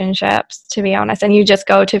relationships, to be honest. And you just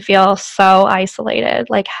go to feel so isolated.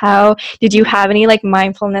 Like, how did you have any like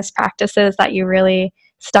mindfulness practices that you really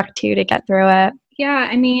stuck to get through it? Yeah,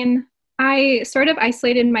 I mean, I sort of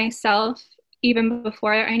isolated myself even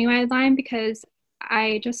before I knew I had Lyme, because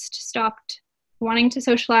I just stopped wanting to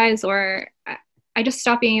socialize, or I just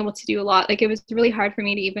stopped being able to do a lot. Like it was really hard for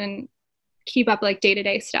me to even keep up like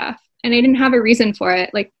day-to-day stuff, and I didn't have a reason for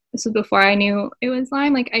it. Like this was before I knew it was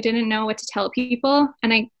Lyme. Like I didn't know what to tell people,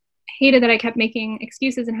 and I hated that I kept making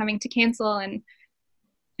excuses and having to cancel, and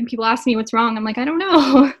people ask me what's wrong. I'm like, I don't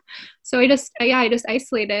know. So I just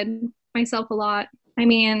isolated myself a lot. I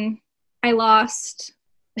mean, I lost,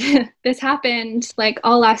 this happened like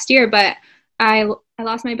all last year, but I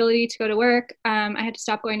lost my ability to go to work. I had to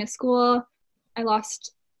stop going to school. I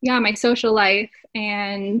lost, my social life,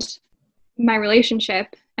 and my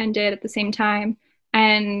relationship ended at the same time.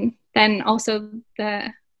 And then also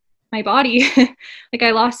my body, like I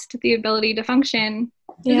lost the ability to function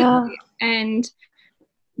physically. And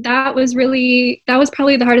that was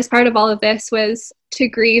probably the hardest part of all of this, was to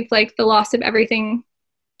grieve like the loss of everything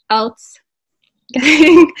else. No,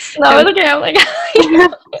 it's okay. I'm like,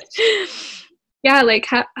 yeah, like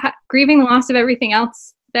grieving the loss of everything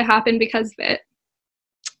else that happened because of it.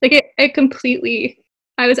 Like it completely,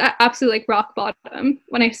 I was at absolute like rock bottom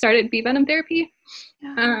when I started Bee Venom therapy.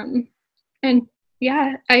 And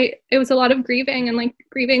yeah, it was a lot of grieving, and like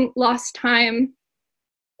grieving lost time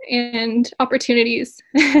and opportunities.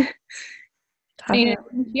 And but I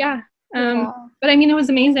mean, it was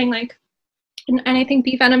amazing. Like, and I think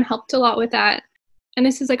Bee Venom helped a lot with that. And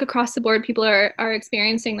this is like across the board, people are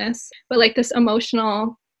experiencing this, but like this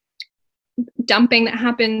emotional dumping that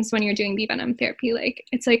happens when you're doing Bee Venom therapy. Like,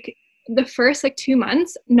 it's like the first like 2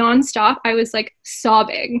 months nonstop, I was like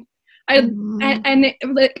sobbing. And it,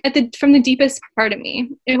 like from the deepest part of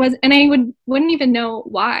me, it was, and I wouldn't even know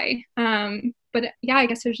why. But yeah, I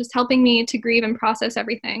guess it was just helping me to grieve and process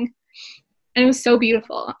everything. And it was so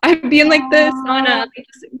beautiful. I'd be in like the sauna, like,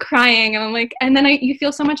 just crying, and I'm like, and then you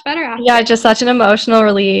feel so much better after. Yeah, just such an emotional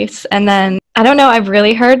release. And then I don't know, I've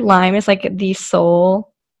really heard Lyme is like the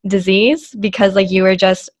soul disease, because like you are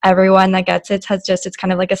just, everyone that gets it has just, it's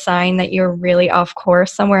kind of like a sign that you're really off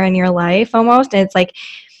course somewhere in your life almost. And it's like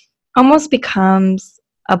almost becomes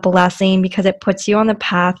a blessing, because it puts you on the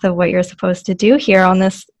path of what you're supposed to do here on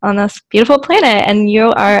this beautiful planet. And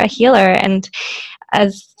you are a healer. And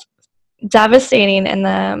as devastating in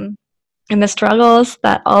the struggles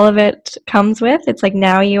that all of it comes with, it's like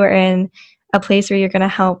now you are in a place where you're going to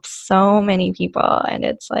help so many people. And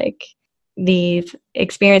it's like these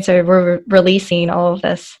experiences, we're releasing all of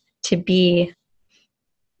this to be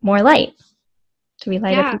more light, to be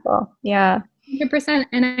light of people. 100%.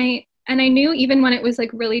 And I knew, even when it was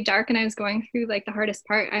like really dark and I was going through like the hardest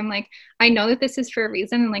part, I'm like, I know that this is for a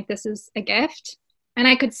reason, and like this is a gift. And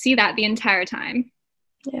I could see that the entire time.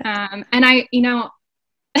 And I,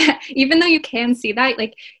 even though you can see that,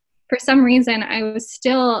 like for some reason I was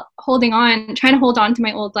still trying to hold on to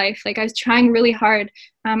my old life. Like I was trying really hard.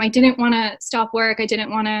 I didn't want to stop work. I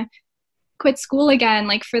didn't want to quit school again,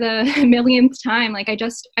 like for the millionth time. Like I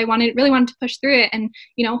really wanted to push through it and,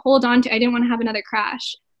 hold on to, I didn't want to have another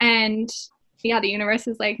crash. And yeah, the universe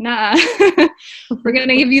is like, nah, we're going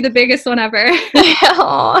to give you the biggest one ever.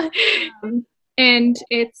 And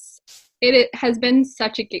it has been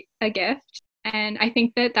such a gift. And I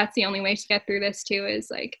think that that's the only way to get through this too, is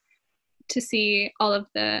like to see all of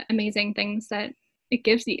the amazing things that it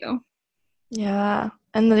gives you. Yeah.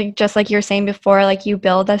 And like, just like you're saying before, like you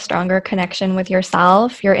build a stronger connection with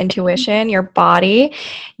yourself, your intuition, your body,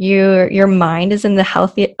 your mind is in the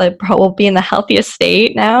healthy, like will be in the healthiest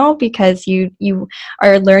state now, because you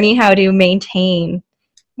are learning how to maintain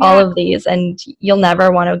all of these, and you'll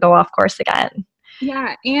never want to go off course again.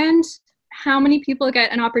 Yeah. And how many people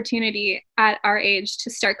get an opportunity at our age to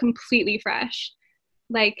start completely fresh?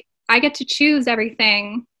 Like I get to choose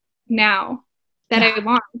everything now that I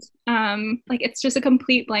want. Like it's just a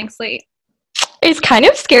complete blank slate. It's kind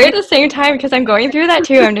of scary at the same time, because I'm going through that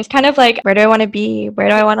too. I'm just kind of like, where do I want to be? Where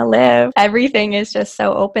do I want to live? Everything is just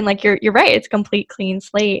so open. Like you're right. It's a complete clean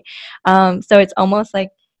slate. So it's almost like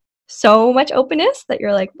so much openness that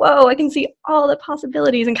you're like, whoa, I can see all the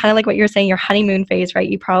possibilities. And kind of like what you're saying, your honeymoon phase, right?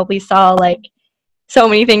 You probably saw like so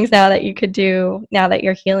many things now that you could do now that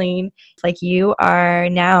you're healing. It's like you are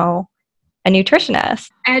now a nutritionist.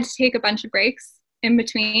 I had to take a bunch of breaks in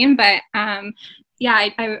between, but I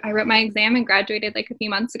wrote my exam and graduated like a few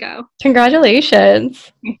months ago.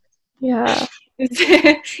 Congratulations. Yeah.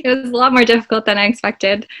 It was a lot more difficult than I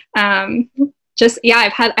expected. I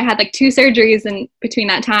had like 2 surgeries in between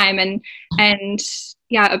that time, and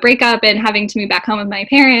a breakup, and having to move back home with my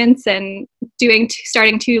parents, and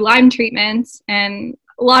starting 2 Lyme treatments, and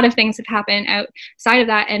a lot of things have happened outside of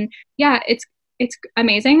that. And yeah, it's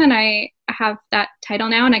amazing that I have that title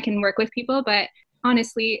now and I can work with people, but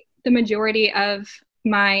honestly, the majority of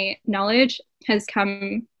my knowledge has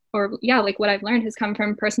come, like what I've learned has come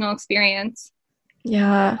from personal experience.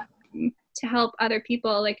 Yeah. To help other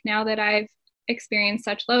people, like now that I've experienced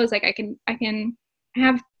such lows, like I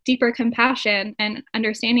have deeper compassion and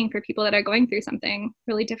understanding for people that are going through something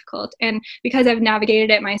really difficult. And because I've navigated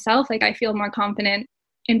it myself, like I feel more confident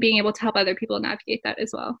in being able to help other people navigate that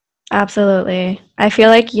as well. Absolutely. I feel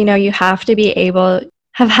like, you have to be able,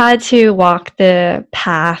 have had to walk the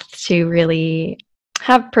path to really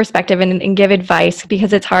have perspective and give advice,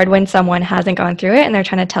 because it's hard when someone hasn't gone through it and they're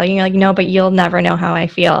trying to tell you, you're like, no, but you'll never know how I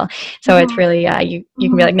feel. So it's really, you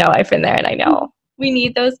can be like, no, I've been there and I know. We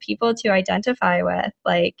need those people to identify with,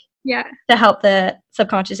 like, to help the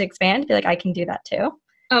subconscious expand, be like, I can do that too.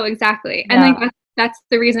 Oh, exactly. Yeah. And like that's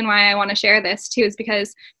the reason why I want to share this too, is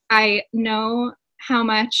because I know how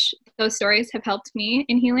much those stories have helped me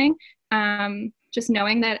in healing. Just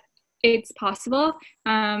knowing that it's possible.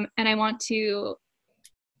 And I want to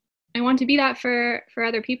be that for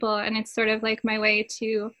other people. And it's sort of like my way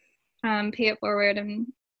to pay it forward and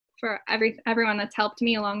for everyone that's helped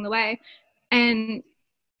me along the way. And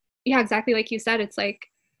yeah, exactly like you said, it's like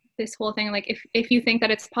this whole thing, like if you think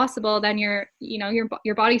that it's possible, then your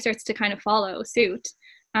body starts to kind of follow suit.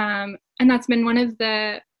 And that's been one of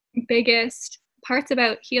the biggest parts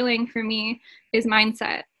about healing for me, is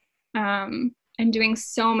mindset, and doing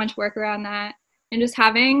so much work around that, and just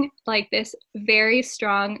having like this very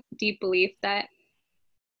strong, deep belief that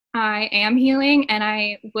I am healing and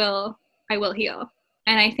I will heal.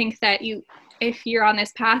 And I think that if you're on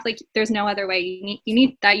this path, like there's no other way. You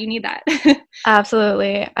need that.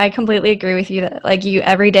 Absolutely. I completely agree with you that like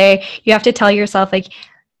every day you have to tell yourself, like,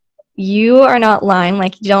 you are not Lyme.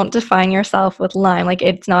 Like, you don't define yourself with Lyme. Like,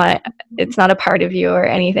 it's not a part of you or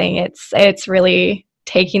anything. It's really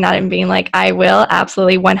taking that and being like, I will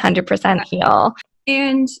absolutely 100% heal.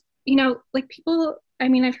 And, like people, I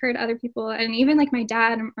mean, I've heard other people, and even like my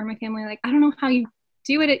dad or my family, like, I don't know how you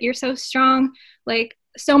do it. You're so strong. Like,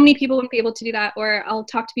 so many people wouldn't be able to do that. Or I'll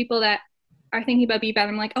talk to people that are thinking about BPAP.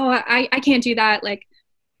 I'm like, oh, I can't do that. Like,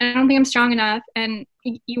 I don't think I'm strong enough. And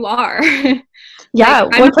you are. Yeah,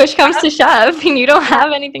 like, when push comes to shove and you don't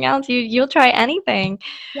have anything else, you'll try anything.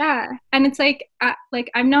 Yeah. And it's like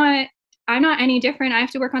I'm not any different. I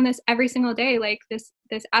have to work on this every single day. Like this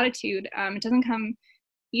attitude, it doesn't come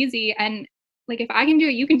easy. And like, if I can do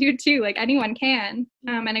it, you can do it too. Like, anyone can.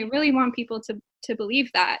 And I really want people to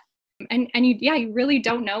believe that. And you really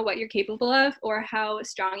don't know what you're capable of or how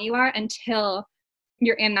strong you are until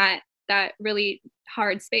you're in that really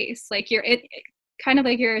hard space. Like it kind of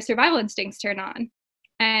like your survival instincts turn on.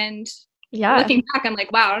 And looking back, I'm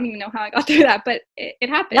like, wow, I don't even know how I got through that, but it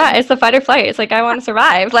happened. Yeah, it's the fight or flight. It's like, I want to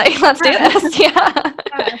survive. Like, let's do this. Yeah.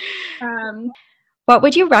 What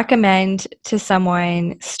would you recommend to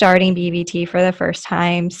someone starting BBT for the first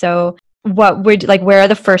time? So where are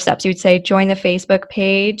the first steps? You'd say join the Facebook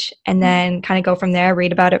page and then kind of go from there,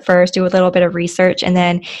 read about it first, do a little bit of research, and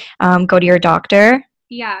then go to your doctor.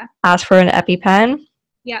 Yeah. Ask for an EpiPen.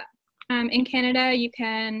 Yeah. In Canada, you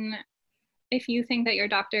can, if you think that your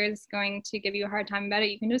doctor is going to give you a hard time about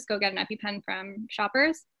it, you can just go get an EpiPen from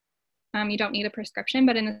Shoppers. You don't need a prescription,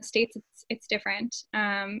 but in the States, it's different.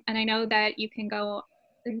 And I know that you can go,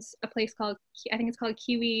 there's a place called, I think it's called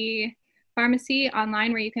Kiwi Pharmacy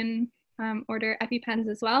online, where you can order EpiPens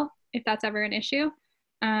as well, if that's ever an issue.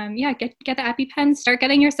 Yeah, get the EpiPens, start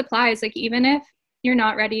getting your supplies. Like, even if you're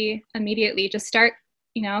not ready immediately, just start,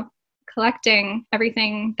 collecting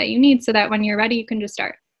everything that you need so that when you're ready, you can just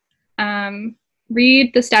start.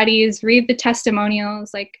 Read the studies, read the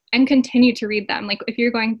testimonials, like, and continue to read them. Like, if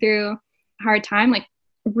you're going through a hard time, like,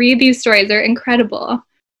 read these stories. They're incredible.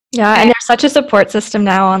 Yeah, and there's such a support system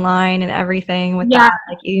now online and everything with that.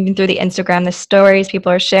 Like, even through the Instagram, the stories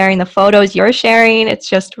people are sharing, the photos you're sharing, it's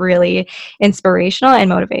just really inspirational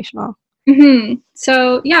and motivational. Mm-hmm.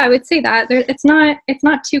 So yeah, I would say that it's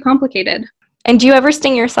not too complicated. And do you ever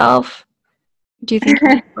sting yourself? Do you think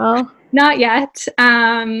well? Not yet.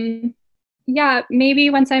 Yeah, maybe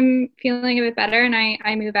once I'm feeling a bit better and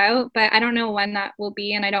I move out, but I don't know when that will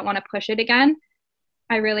be, and I don't want to push it again.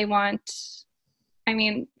 I really want, I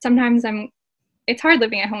mean, sometimes it's hard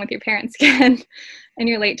living at home with your parents again in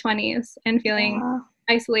your late 20s and feeling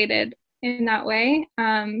isolated in that way.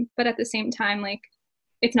 But at the same time, like,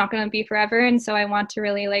 it's not going to be forever. And so I want to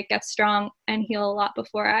really like get strong and heal a lot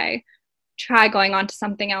before I try going on to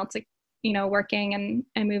something else, like, working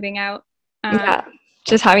and moving out. Yeah,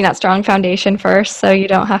 just having that strong foundation first, so you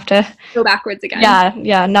don't have to go backwards again.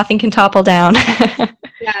 Yeah, nothing can topple down.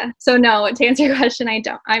 Yeah, so no, to answer your question,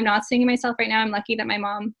 I'm not stinging myself right now. I'm lucky that my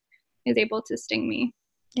mom is able to sting me.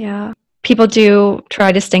 Yeah, people do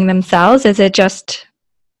try to sting themselves. Is it just,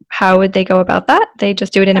 how would they go about that? They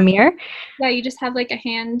just do it in a mirror? Yeah, you just have like a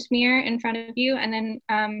hand mirror in front of you, and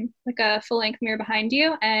then like a full length mirror behind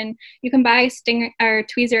you, and you can buy sting or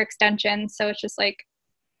tweezer extensions. So it's just like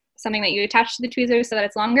something that you attach to the tweezers so that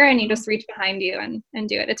it's longer, and you just reach behind you and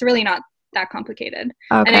do it. It's really not that complicated.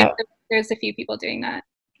 Okay. And there's a few people doing that.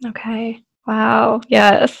 Okay. Wow.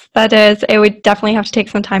 Yes, that is. It would definitely have to take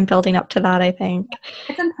some time building up to that, I think.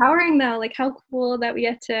 It's empowering though, like how cool that we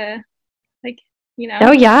get to, like,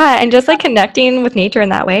 Oh yeah, and just like connecting with nature in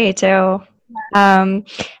that way too.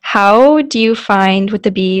 How do you find with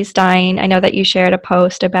the bees dying? I know that you shared a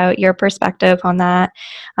post about your perspective on that,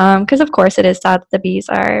 because of course it is sad that the bees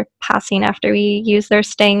are passing after we use their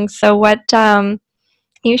stings. So what, can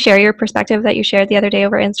you share your perspective that you shared the other day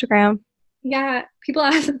over Instagram? Yeah, people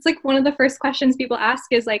ask, it's like one of the first questions people ask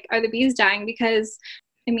is like, are the bees dying? Because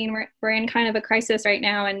I mean, we're in kind of a crisis right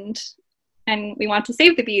now, and we want to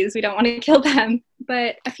save the bees. We don't want to kill them.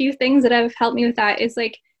 But a few things that have helped me with that is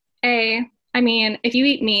like, I mean, if you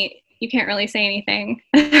eat meat, you can't really say anything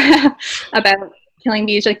about killing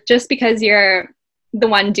bees. Like, just because you're the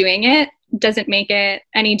one doing it doesn't make it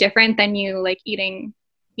any different than you like eating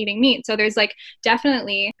meat. So there's like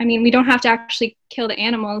definitely, I mean, we don't have to actually kill the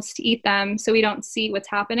animals to eat them, so we don't see what's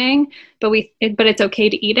happening, but it's okay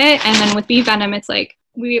to eat it. And then with bee venom, it's like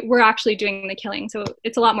we're actually doing the killing, so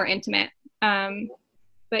it's a lot more intimate.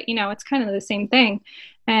 But it's kind of the same thing.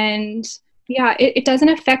 And yeah, it doesn't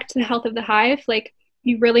affect the health of the hive. Like,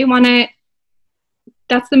 you really want to,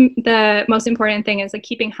 that's the most important thing, is like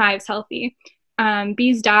keeping hives healthy.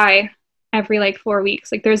 Bees die every like 4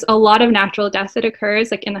 weeks. Like, there's a lot of natural death that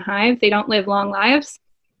occurs like in the hive. They don't live long lives.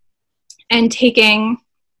 And taking,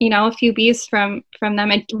 a few bees from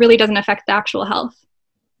them, it really doesn't affect the actual health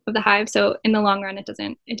of the hive. So in the long run, it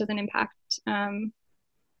doesn't impact,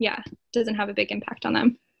 doesn't have a big impact on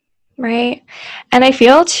them. Right. And I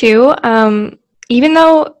feel too, even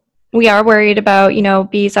though we are worried about,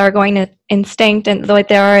 bees are going to extinct and like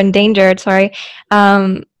they are endangered, sorry,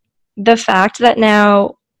 the fact that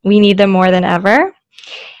now we need them more than ever,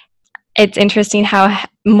 it's interesting how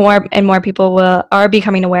more and more people are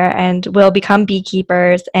becoming aware and will become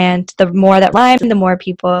beekeepers. And the more that line, the more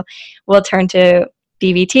people will turn to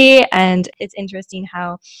BVT. And it's interesting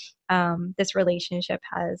how this relationship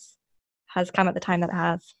has come at the time that it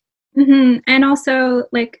has. Mm-hmm. And also,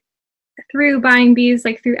 like, through buying bees,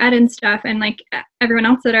 like through Ed and stuff, and like everyone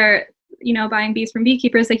else that are, buying bees from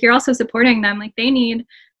beekeepers, like, you're also supporting them. Like, they need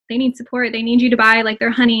support. They need you to buy like their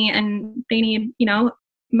honey, and they need,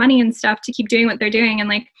 money and stuff to keep doing what they're doing. And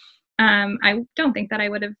like, I don't think that I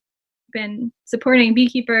would have been supporting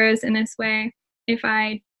beekeepers in this way if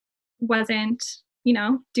I wasn't,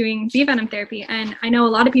 doing bee venom therapy. And I know a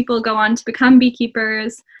lot of people go on to become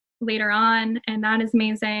beekeepers later on, and that is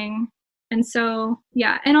amazing. And so,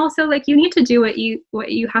 yeah, and also, like, you need to do what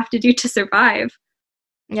you have to do to survive.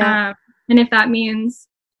 Yeah. And if that means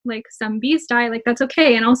like some bees die, like, that's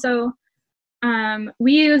okay. And also,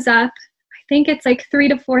 we use up, I think it's like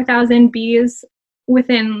 3,000 to 4,000 bees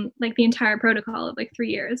within like the entire protocol of like 3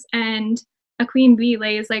 years. And a queen bee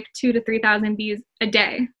lays like 2,000 to 3,000 bees a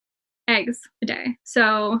day, eggs a day.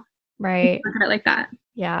 So Right. look at it like that.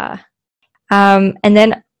 Yeah. And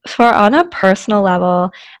then on a personal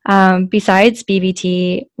level, besides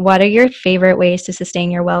BVT, what are your favorite ways to sustain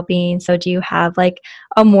your well-being? So do you have like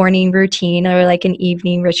a morning routine or like an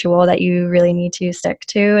evening ritual that you really need to stick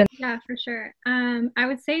to? Yeah, for sure. I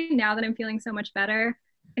would say now that I'm feeling so much better,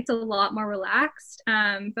 it's a lot more relaxed.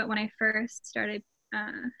 But when I first started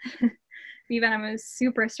bee venom, I was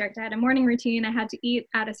super strict. I had a morning routine. I had to eat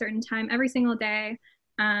at a certain time every single day.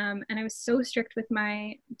 And I was so strict with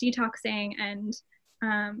my detoxing, and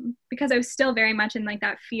because I was still very much in like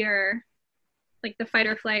that fear, like the fight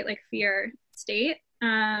or flight, like fear state.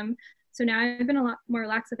 So now I've been a lot more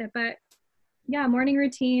relaxed with it. But yeah, morning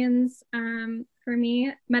routines, for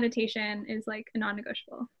me, meditation is like a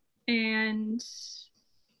non-negotiable. And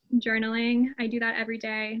journaling, I do that every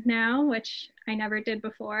day now, which I never did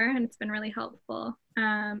before, and it's been really helpful.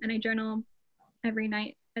 And I journal every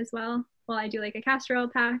night as well. Well, I do like a castor oil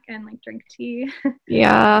pack and like drink tea.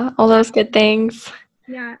 Yeah, all those good things.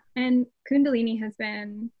 Yeah, and Kundalini has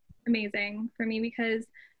been amazing for me, because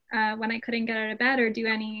when I couldn't get out of bed or do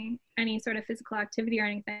any sort of physical activity or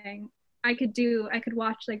anything, I could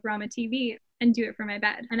watch like Rama TV and do it from my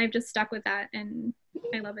bed. And I've just stuck with that, and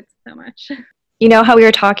I love it so much. You know how we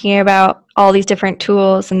were talking about all these different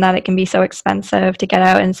tools and that it can be so expensive to get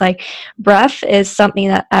out, and it's like breath is something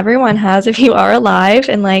that everyone has if you are alive,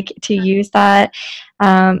 and like to use that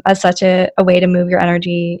as such a way to move your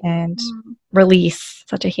energy and release,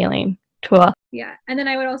 such a healing tool. Yeah, and then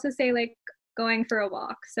I would also say like going for a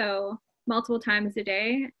walk. So multiple times a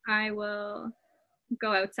day, I will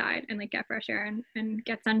go outside and like get fresh air and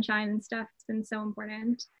get sunshine and stuff. It's been so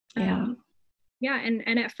important. Yeah. Yeah,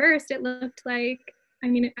 and at first it looked like I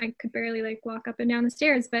mean, I could barely like walk up and down the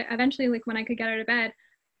stairs, but eventually, like when I could get out of bed,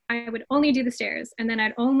 I would only do the stairs, and then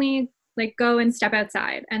I'd only like go and step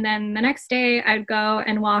outside, and then the next day I'd go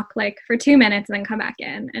and walk like for 2 minutes and then come back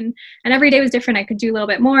in, and every day was different. I could do a little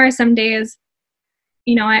bit more. Some days,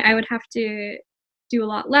 you know, I would have to do a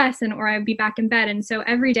lot less, and or I'd be back in bed, and so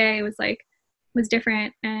every day was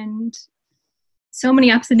different, and so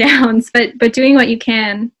many ups and downs. But doing what you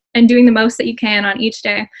can and doing the most that you can on each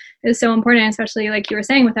day is so important, especially like you were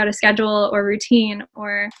saying, without a schedule or routine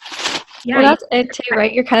or yeah. Well, that's it too,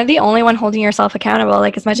 right? You're kind of the only one holding yourself accountable.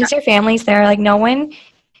 Like as much as your family's there, like no one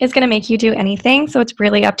is going to make you do anything. So it's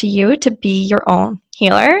really up to you to be your own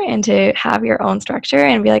healer and to have your own structure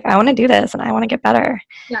and be like, I want to do this and I want to get better.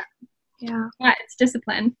 Yeah. It's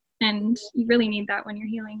discipline, and you really need that when you're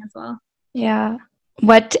healing as well. Yeah.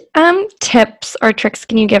 What tips or tricks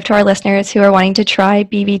can you give to our listeners who are wanting to try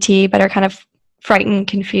BBT but are kind of frightened,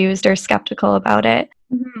 confused, or skeptical about it?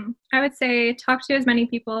 Mm-hmm. I would say talk to as many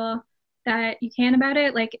people that you can about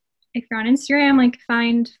it. Like if you're on Instagram, like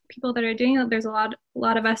find people that are doing it. There's a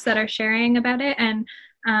lot of us that are sharing about it, and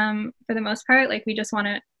for the most part, like we just want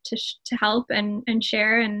to help and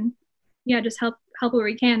share, and just help where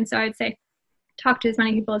we can. So I would say talk to as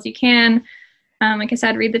many people as you can. Like I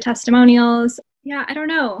said, read the testimonials. Yeah, I don't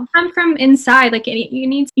know. Come from inside. Like you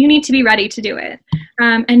need to be ready to do it,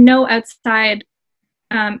 and no outside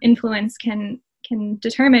influence can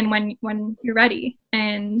determine when you're ready.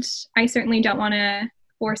 And I certainly don't want to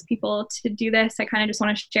force people to do this. I kind of just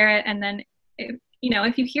want to share it, and then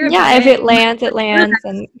if you hear about if it lands, it lands,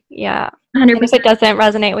 and 100%. And if it doesn't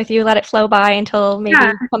resonate with you, let it flow by until maybe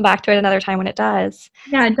you come back to it another time when it does.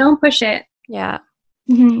 Yeah, don't push it. Yeah.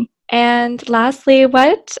 Mm-hmm. And lastly,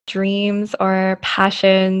 what dreams or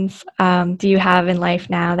passions do you have in life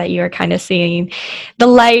now that you are kind of seeing the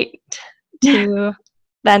light to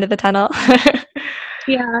the end of the tunnel?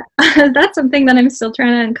 Yeah, that's something that I'm still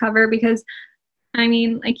trying to uncover, because I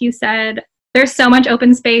mean, like you said, there's so much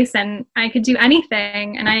open space and I could do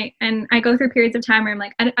anything. And I go through periods of time where I'm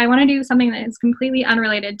like, I want to do something that is completely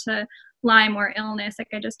unrelated to Lyme or illness. Like,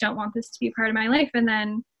 I just don't want this to be part of my life. And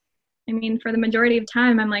then, I mean, for the majority of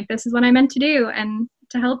time, I'm like, this is what I meant to do and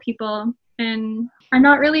to help people. And I'm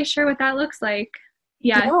not really sure what that looks like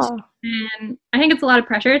yet. Yeah. And I think it's a lot of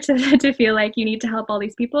pressure to feel like you need to help all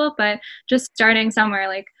these people, but just starting somewhere.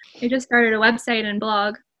 Like, I just started a website and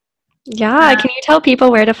blog. Yeah. Can you tell people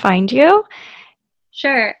where to find you?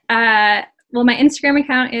 Sure. Well, my Instagram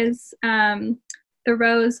account is The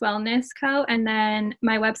Rose Wellness Co. And then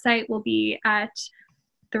my website will be at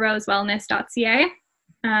therosewellness.ca.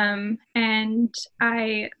 And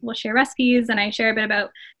I will share recipes, and I share a bit about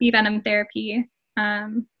bee venom therapy.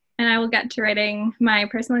 And I will get to writing my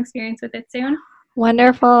personal experience with it soon.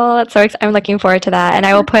 Wonderful. That's so I'm looking forward to that. And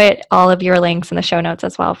I will put all of your links in the show notes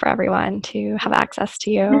as well for everyone to have access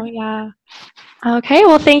to you. Yeah. Okay.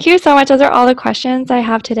 Well, thank you so much. Those are all the questions I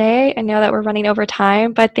have today. I know that we're running over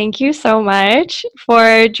time, but thank you so much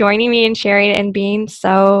for joining me and sharing and being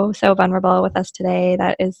so vulnerable with us today.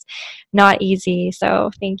 That is not easy.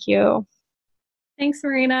 So thank you. Thanks,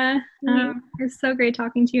 Marina. It was so great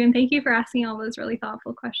talking to you, and thank you for asking all those really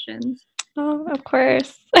thoughtful questions. Oh, of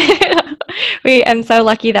course. I'm so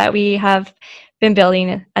lucky that we have been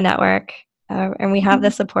building a network and we have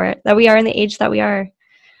the support, that we are in the age that we are.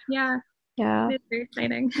 Yeah. It's very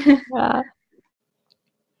exciting. Yeah.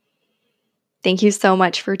 Thank you so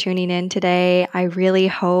much for tuning in today. I really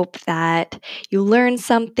hope that you learned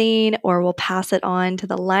something or will pass it on to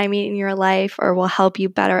the Lyme in your life or will help you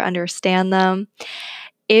better understand them.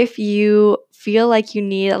 If you feel like you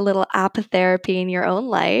need a little apitherapy in your own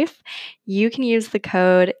life, you can use the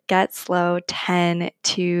code GetSlow10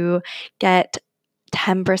 to get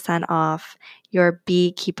 10% off your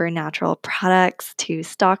Beekeeper Natural products to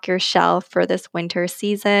stock your shelf for this winter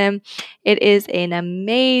season. It is an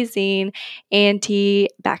amazing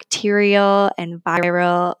antibacterial and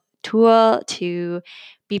viral tool to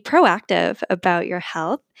be proactive about your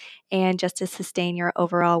health and just to sustain your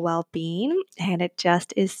overall well-being. And it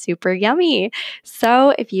just is super yummy.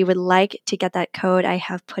 So if you would like to get that code, I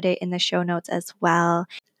have put it in the show notes as well.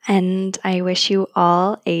 And I wish you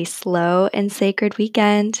all a slow and sacred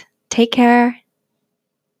weekend. Take care.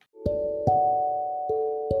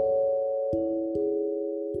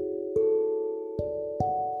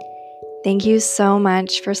 Thank you so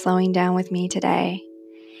much for slowing down with me today.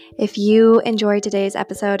 If you enjoyed today's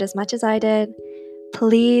episode as much as I did,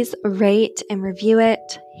 please rate and review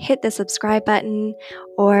it, hit the subscribe button,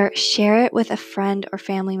 or share it with a friend or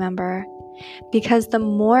family member. Because the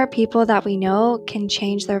more people that we know can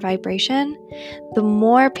change their vibration, the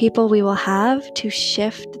more people we will have to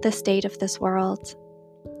shift the state of this world.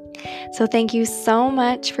 So thank you so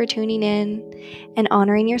much for tuning in and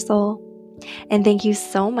honoring your soul. And thank you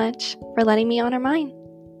so much for letting me honor mine.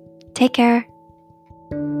 Take care.